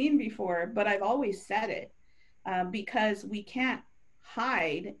ever seen before, but I've always said it because we can't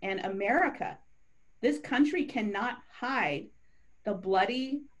hide, and America, this country cannot hide the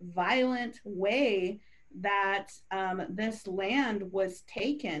bloody, violent way that this land was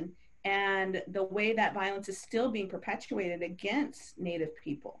taken and the way that violence is still being perpetuated against Native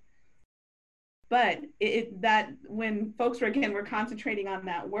people. But that when folks were concentrating on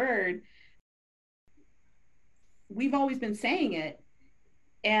that word, we've always been saying it.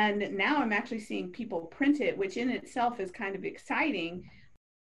 And now I'm actually seeing people print it, which in itself is kind of exciting,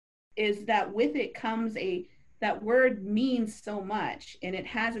 is that with it comes that word means so much and it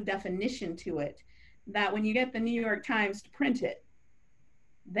has a definition to it that when you get the New York Times to print it,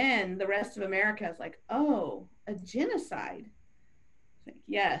 then the rest of America is like, oh, a genocide. It's like,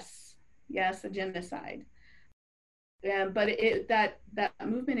 yes, a genocide. But that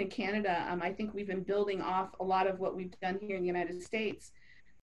movement in Canada, I think we've been building off a lot of what we've done here in the United States,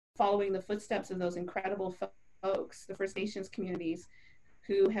 following the footsteps of those incredible folks, the First Nations communities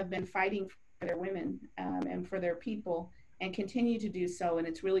who have been fighting for their women and for their people and continue to do so. And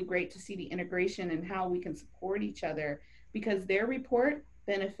it's really great to see the integration and how we can support each other because their report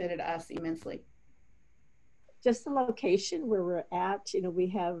benefited us immensely. Just the location where we're at, you know, we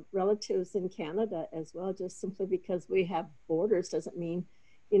have relatives in Canada as well. Just simply because we have borders doesn't mean,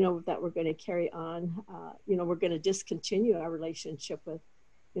 you know, that we're going to carry on, you know, we're going to discontinue our relationship with,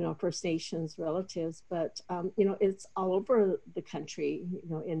 you know, First Nations relatives, but, you know, it's all over the country, you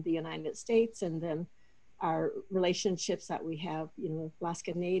know, in the United States, and then our relationships that we have, you know,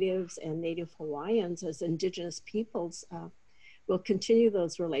 Alaska Natives and Native Hawaiians as Indigenous peoples, we'll continue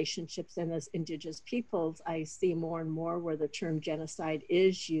those relationships. And as Indigenous peoples, I see more and more where the term genocide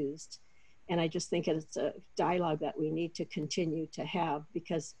is used. And I just think it's a dialogue that we need to continue to have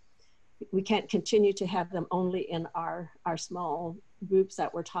because we can't continue to have them only in our small groups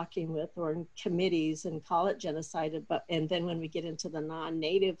that we're talking with or in committees and call it genocide. And then when we get into the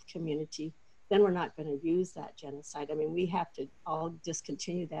non-Native community, then we're not going to use that genocide. I mean, we have to all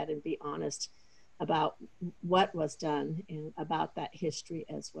discontinue that and be honest about what was done and about that history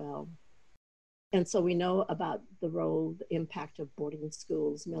as well. And so we know about the role, the impact of boarding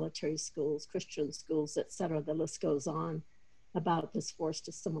schools, military schools, Christian schools, et cetera. The list goes on about this forced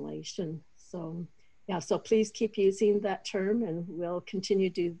assimilation. So yeah, so please keep using that term, and we'll continue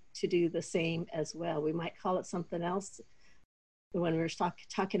to do the same as well. We might call it something else when we're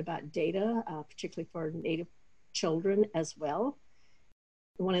talking about data, particularly for Native children as well.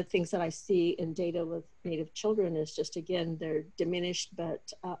 One of the things that I see in data with Native children is just, again, they're diminished,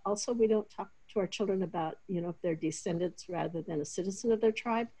 but also we don't talk to our children about, if they're descendants rather than a citizen of their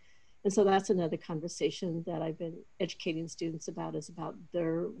tribe. And so that's another conversation that I've been educating students about, is about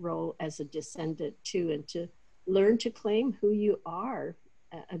their role as a descendant too, and to learn to claim who you are,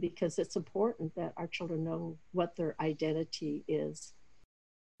 because it's important that our children know what their identity is.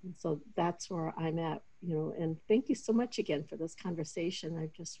 And so that's where I'm at, and thank you so much again for this conversation.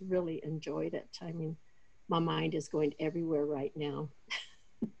 I've just really enjoyed it. I mean, my mind is going everywhere right now.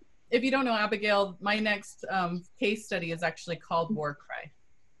 If you don't know, Abigail, my next case study is actually called War Cry.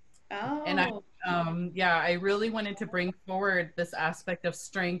 Oh. And I really wanted to bring forward this aspect of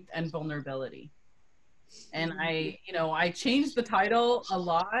strength and vulnerability. And I changed the title a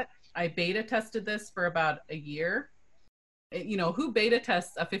lot. I beta tested this for about a year. Who beta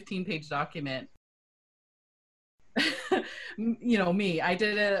tests a 15-page document? Me. I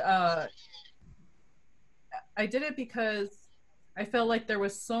did it because I felt like there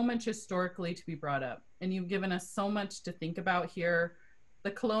was so much historically to be brought up, and you've given us so much to think about here.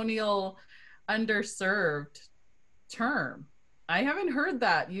 The colonial underserved term, I haven't heard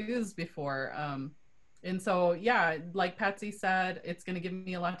that used before. And so, yeah, like Patsy said, it's going to give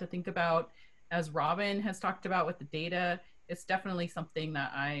me a lot to think about. As Robin has talked about with the data, it's definitely something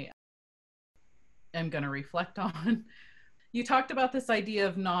that I am going to reflect on. You talked about this idea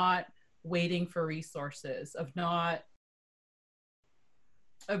of not waiting for resources, of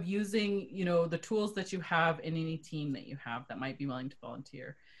using, the tools that you have in any team that you have that might be willing to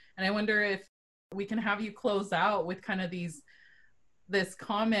volunteer. And I wonder if we can have you close out with kind of this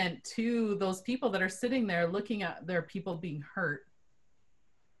comment to those people that are sitting there looking at their people being hurt,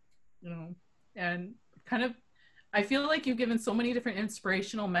 and kind of, I feel like you've given so many different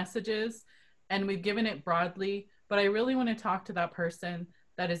inspirational messages, and we've given it broadly, but I really want to talk to that person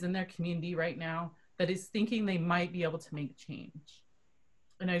that is in their community right now that is thinking they might be able to make change.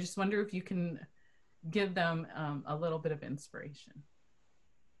 And I just wonder if you can give them a little bit of inspiration.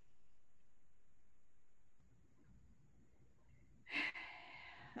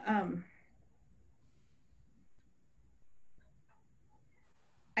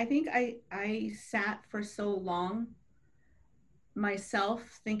 I think I sat for so long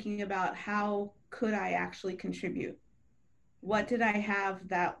myself thinking about how could I actually contribute? What did I have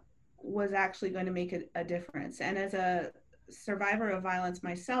that was actually going to make a difference? And as a survivor of violence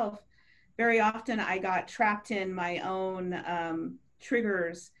myself, very often I got trapped in my own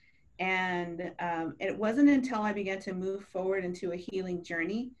triggers. And it wasn't until I began to move forward into a healing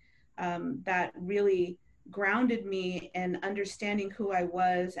journey that really grounded me in understanding who I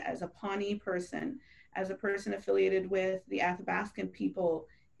was as a Pawnee person, as a person affiliated with the Athabascan people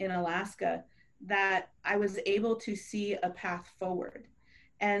in Alaska, that I was able to see a path forward.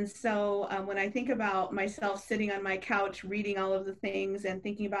 And so when I think about myself sitting on my couch, reading all of the things and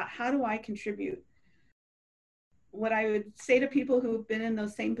thinking about how do I contribute, what I would say to people who have been in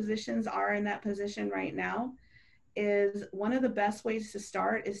those same positions, are in that position right now, is one of the best ways to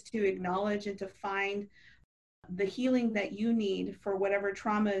start is to acknowledge and to find the healing that you need for whatever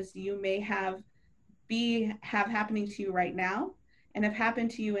traumas you may have happening to you right now and have happened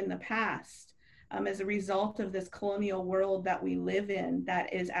to you in the past, as a result of this colonial world that we live in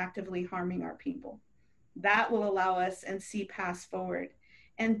that is actively harming our people. That will allow us and see paths forward.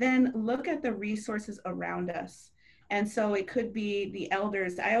 And then look at the resources around us. And so it could be the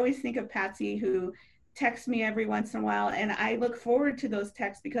elders. I always think of Patsy, who texts me every once in a while, and I look forward to those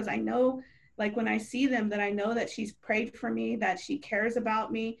texts because I know, like when I see them, that I know that she's prayed for me, that she cares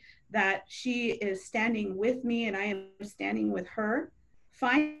about me, that she is standing with me and I am standing with her.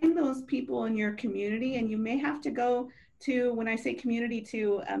 Find those people in your community, and you may have to go to, when I say community,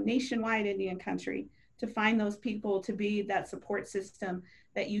 to nationwide Indian country to find those people to be that support system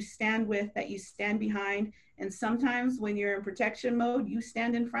that you stand with, that you stand behind, and sometimes when you're in protection mode, you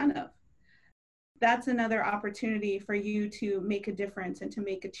stand in front of. That's another opportunity for you to make a difference and to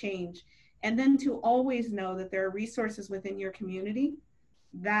make a change. And then to always know that there are resources within your community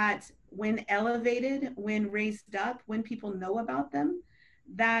that, when elevated, when raised up, when people know about them,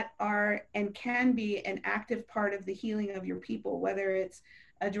 that are and can be an active part of the healing of your people, whether it's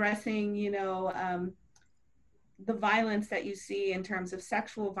addressing, the violence that you see in terms of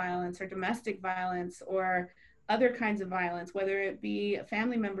sexual violence or domestic violence or other kinds of violence, whether it be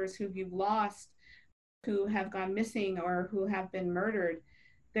family members who you've lost, who have gone missing, or who have been murdered,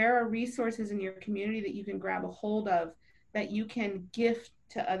 there are resources in your community that you can grab a hold of that you can gift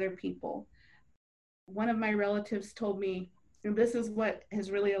to other people. One of my relatives told me, and this is what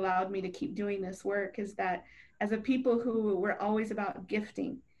has really allowed me to keep doing this work, is that as a people who were always about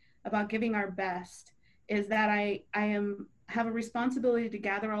gifting, about giving our best, is that have a responsibility to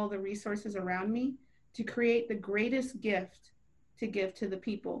gather all the resources around me to create the greatest gift to give to the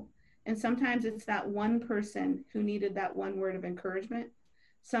people. And sometimes it's that one person who needed that one word of encouragement.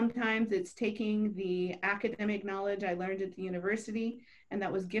 Sometimes it's taking the academic knowledge I learned at the university and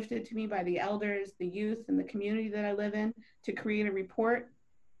that was gifted to me by the elders, the youth, and the community that I live in to create a report.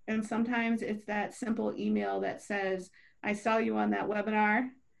 And sometimes it's that simple email that says, I saw you on that webinar.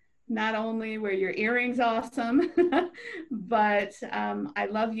 Not only were your earrings awesome, but I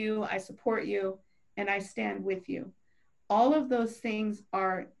love you, I support you, and I stand with you. All of those things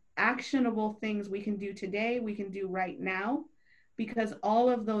are actionable things we can do today, we can do right now, because all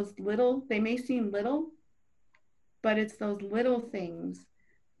of those little, they may seem little, but it's those little things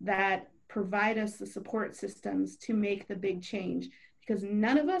that provide us the support systems to make the big change, because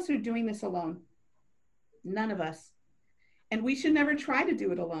none of us are doing this alone. None of us. And we should never try to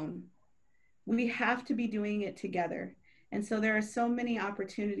do it alone. We have to be doing it together. And so there are so many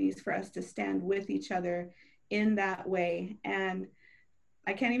opportunities for us to stand with each other in that way. And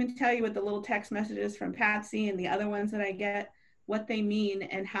I can't even tell you what the little text messages from Patsy and the other ones that I get, what they mean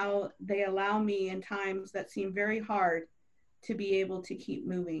and how they allow me in times that seem very hard to be able to keep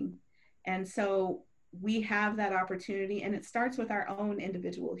moving. And so we have that opportunity, and it starts with our own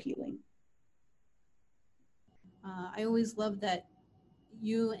individual healing. I always love that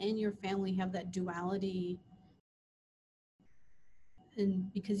you and your family have that duality,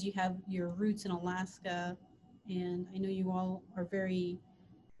 and because you have your roots in Alaska, and I know you all are very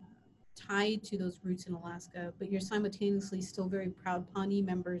tied to those roots in Alaska, but you're simultaneously still very proud Pawnee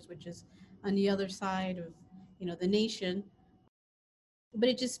members, which is on the other side of, you know, the nation. But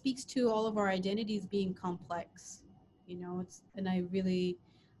it just speaks to all of our identities being complex, you know. And I really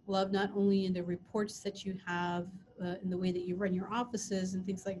love not only in the reports that you have, in the way that you run your offices and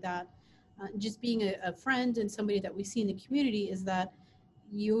things like that, just being a friend and somebody that we see in the community, is that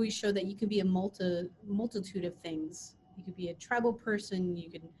you always show that you can be a multitude of things. You could be a tribal person, you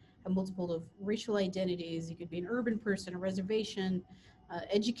could have multiple of racial identities, you could be an urban person, a reservation,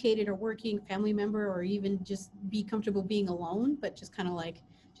 educated or working, family member, or even just be comfortable being alone, but just kind of like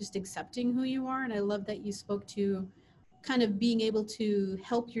just accepting who you are. And I love that you spoke to kind of being able to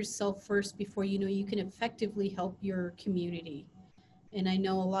help yourself first before you know you can effectively help your community. And I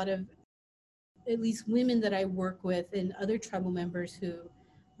know a lot of, at least women that I work with and other tribal members who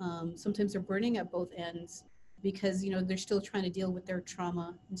sometimes are burning at both ends, because, you know, they're still trying to deal with their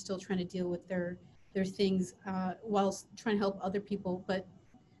trauma and still trying to deal with their things, while trying to help other people, but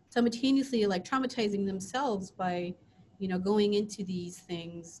simultaneously like traumatizing themselves by, you know, going into these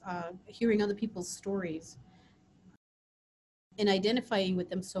things, hearing other people's stories and identifying with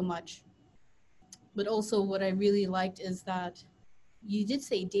them so much. But also what I really liked is that you did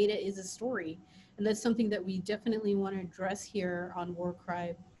say data is a story, and that's something that we definitely want to address here on War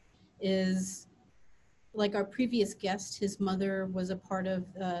Cry. Is like our previous guest, his mother was a part of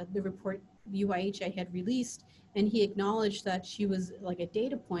the report UIHI had released, and he acknowledged that she was like a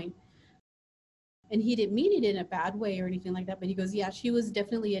data point. And he didn't mean it in a bad way or anything like that, but he goes, yeah, she was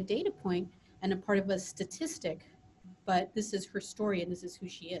definitely a data point and a part of a statistic, but this is her story and this is who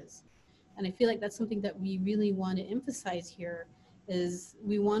she is. And I feel like that's something that we really want to emphasize here, is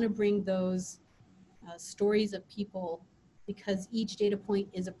we want to bring those stories of people, because each data point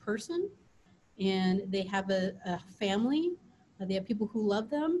is a person and they have a family, they have people who love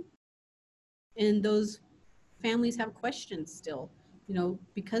them, and those families have questions still, you know,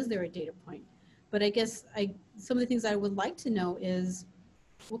 because they're a data point. But I guess some of the things I would like to know is,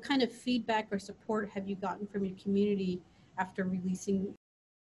 what kind of feedback or support have you gotten from your community after releasing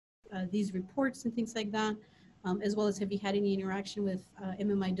these reports and things like that, as well as have you had any interaction with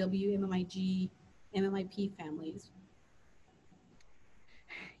MMIW, MMIG, MMIP families?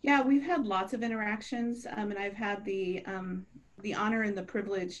 Yeah, we've had lots of interactions, and I've had the honor and the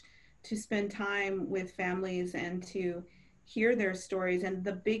privilege to spend time with families and to hear their stories. And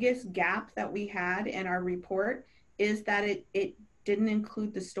the biggest gap that we had in our report is that it didn't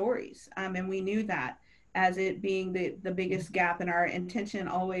include the stories, and we knew that as it being the biggest gap. And our intention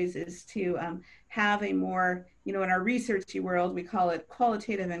always is to have a more, you know, in our researchy world, we call it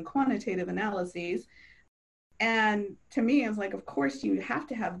qualitative and quantitative analyses. And to me, I was like, of course, you have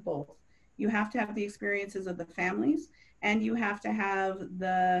to have both. You have to have the experiences of the families, and you have to have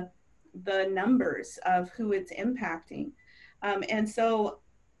the numbers of who it's impacting. And so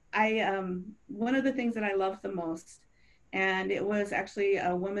one of the things that I love the most, and it was actually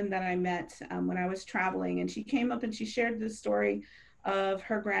a woman that I met when I was traveling, and she came up and she shared the story of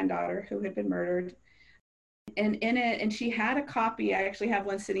her granddaughter who had been murdered. And in it, and she had a copy, I actually have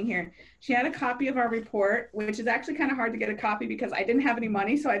one sitting here. She had a copy of our report, which is actually kind of hard to get a copy because I didn't have any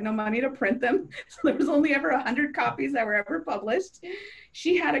money, so I had no money to print them. So there was only ever 100 copies that were ever published.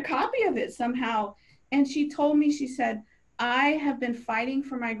 She had a copy of it somehow. And she told me, she said, I have been fighting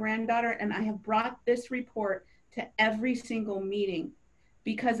for my granddaughter, and I have brought this report to every single meeting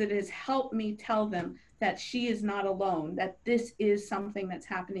because it has helped me tell them that she is not alone, that this is something that's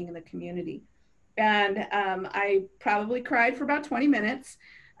happening in the community. And I probably cried for about 20 minutes.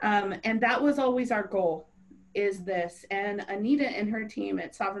 And that was always our goal, is this. And Anita and her team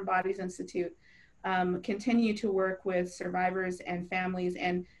at Sovereign Bodies Institute continue to work with survivors and families.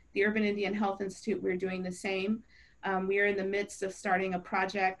 And the Urban Indian Health Institute, we're doing the same. We are in the midst of starting a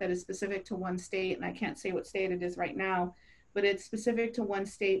project that is specific to one state, and I can't say what state it is right now, but it's specific to one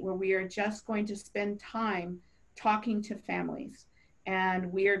state where we are just going to spend time talking to families.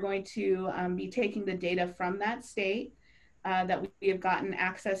 And we are going to be taking the data from that state that we have gotten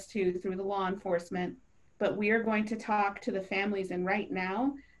access to through the law enforcement, but we are going to talk to the families. And right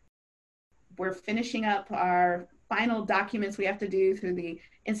now, we're finishing up our final documents we have to do through the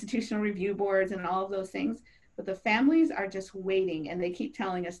institutional review boards and all of those things. But the families are just waiting, and they keep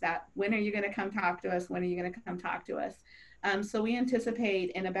telling us that, when are you going to come talk to us? When are you going to come talk to us? So we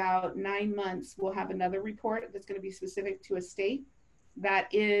anticipate in about 9 months, we'll have another report that's going to be specific to a state. That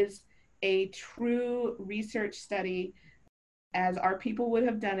is a true research study, as our people would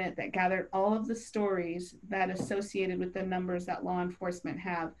have done it, that gathered all of the stories that associated with the numbers that law enforcement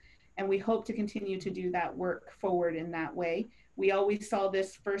have. And we hope to continue to do that work forward in that way. We always saw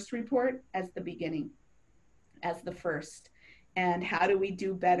this first report as the beginning, as the first. And how do we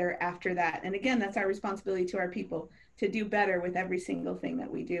do better after that? And again, that's our responsibility to our people, to do better with every single thing that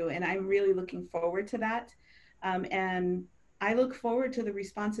we do. And I'm really looking forward to that. And I look forward to the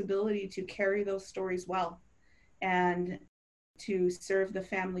responsibility to carry those stories well and to serve the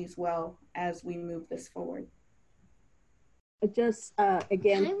families well as we move this forward. Just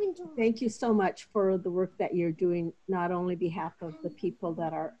again, thank you so much for the work that you're doing, not only behalf of the people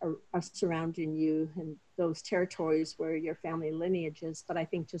that are surrounding you and those territories where your family lineage is, but I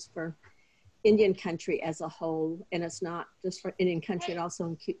think just for Indian country as a whole. And it's not just for Indian country, it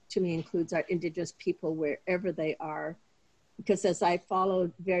also to me includes our Indigenous people wherever they are. Because as I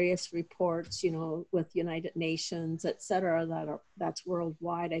followed various reports, you know, with United Nations, et cetera, that's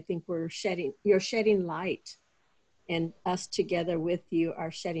worldwide, I think you're shedding light, and us together with you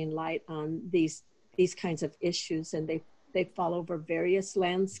are shedding light on these kinds of issues, and they fall over various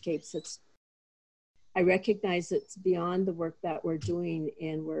landscapes. I recognize it's beyond the work that we're doing,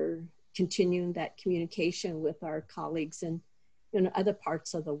 and we're continuing that communication with our colleagues and other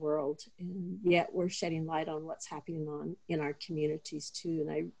parts of the world, and yet we're shedding light on what's happening in our communities too. And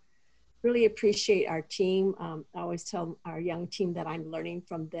I really appreciate our team. I always tell our young team that I'm learning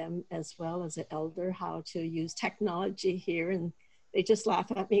from them as well as an elder how to use technology here, and they just laugh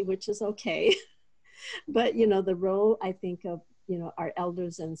at me, which is okay. But the role, I think, of our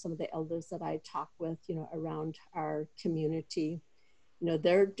elders and some of the elders that I talk with around our community,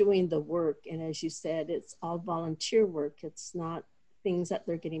 they're doing the work. And as you said, it's all volunteer work. It's not things that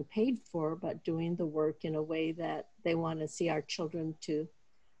they're getting paid for, but doing the work in a way that they want to see our children to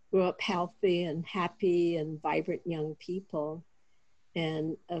grow up healthy and happy and vibrant young people.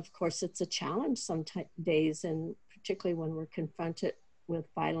 And of course, it's a challenge some days, and particularly when we're confronted with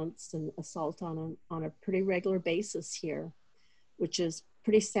violence and assault on a pretty regular basis here, which is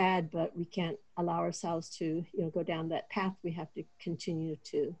pretty sad, but we can't allow ourselves to go down that path. We have to continue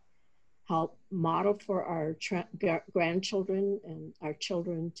to help model for our grandchildren and our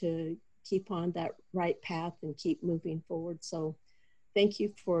children to keep on that right path and keep moving forward. So thank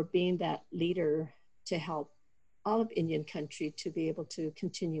you for being that leader to help all of Indian country to be able to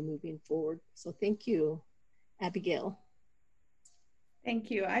continue moving forward. So thank you, Abigail.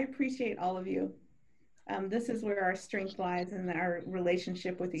 Thank you. I appreciate all of you. This is where our strength lies, in our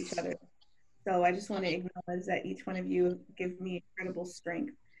relationship with each other. So I just want to acknowledge that each one of you give me incredible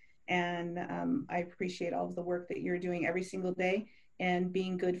strength. And I appreciate all of the work that you're doing every single day, and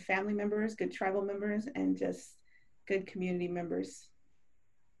being good family members, good tribal members, and just good community members.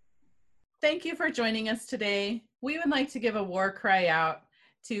 Thank you for joining us today. We would like to give a war cry out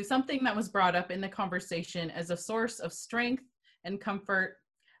to something that was brought up in the conversation as a source of strength and comfort,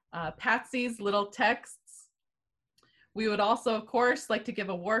 Patsy's little texts. We would also, of course, like to give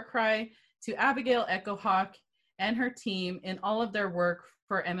a war cry to Abigail Echohawk and her team in all of their work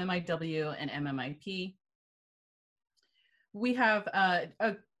for MMIW and MMIP. We have,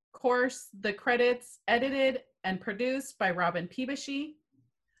 of course, the credits edited and produced by Robin Peabishy,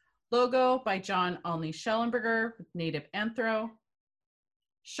 logo by John Olney Schellenberger with Native Anthro,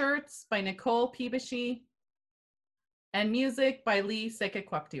 shirts by Nicole Peabishy, and music by Lee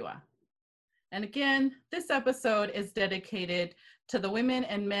Sekekwaptiwa. And again, this episode is dedicated to the women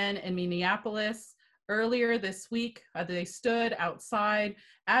and men in Minneapolis. Earlier this week, they stood outside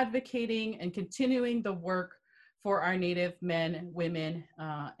advocating and continuing the work for our Native men, women,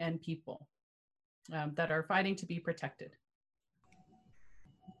 and people that are fighting to be protected.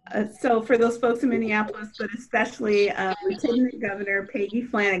 So for those folks in Minneapolis, but especially Lieutenant Governor Peggy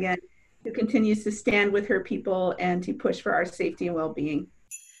Flanagan, who continues to stand with her people and to push for our safety and well-being.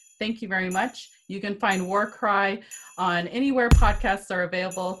 Thank you very much. You can find War Cry on anywhere podcasts are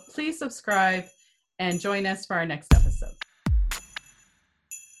available. Please subscribe and join us for our next episode.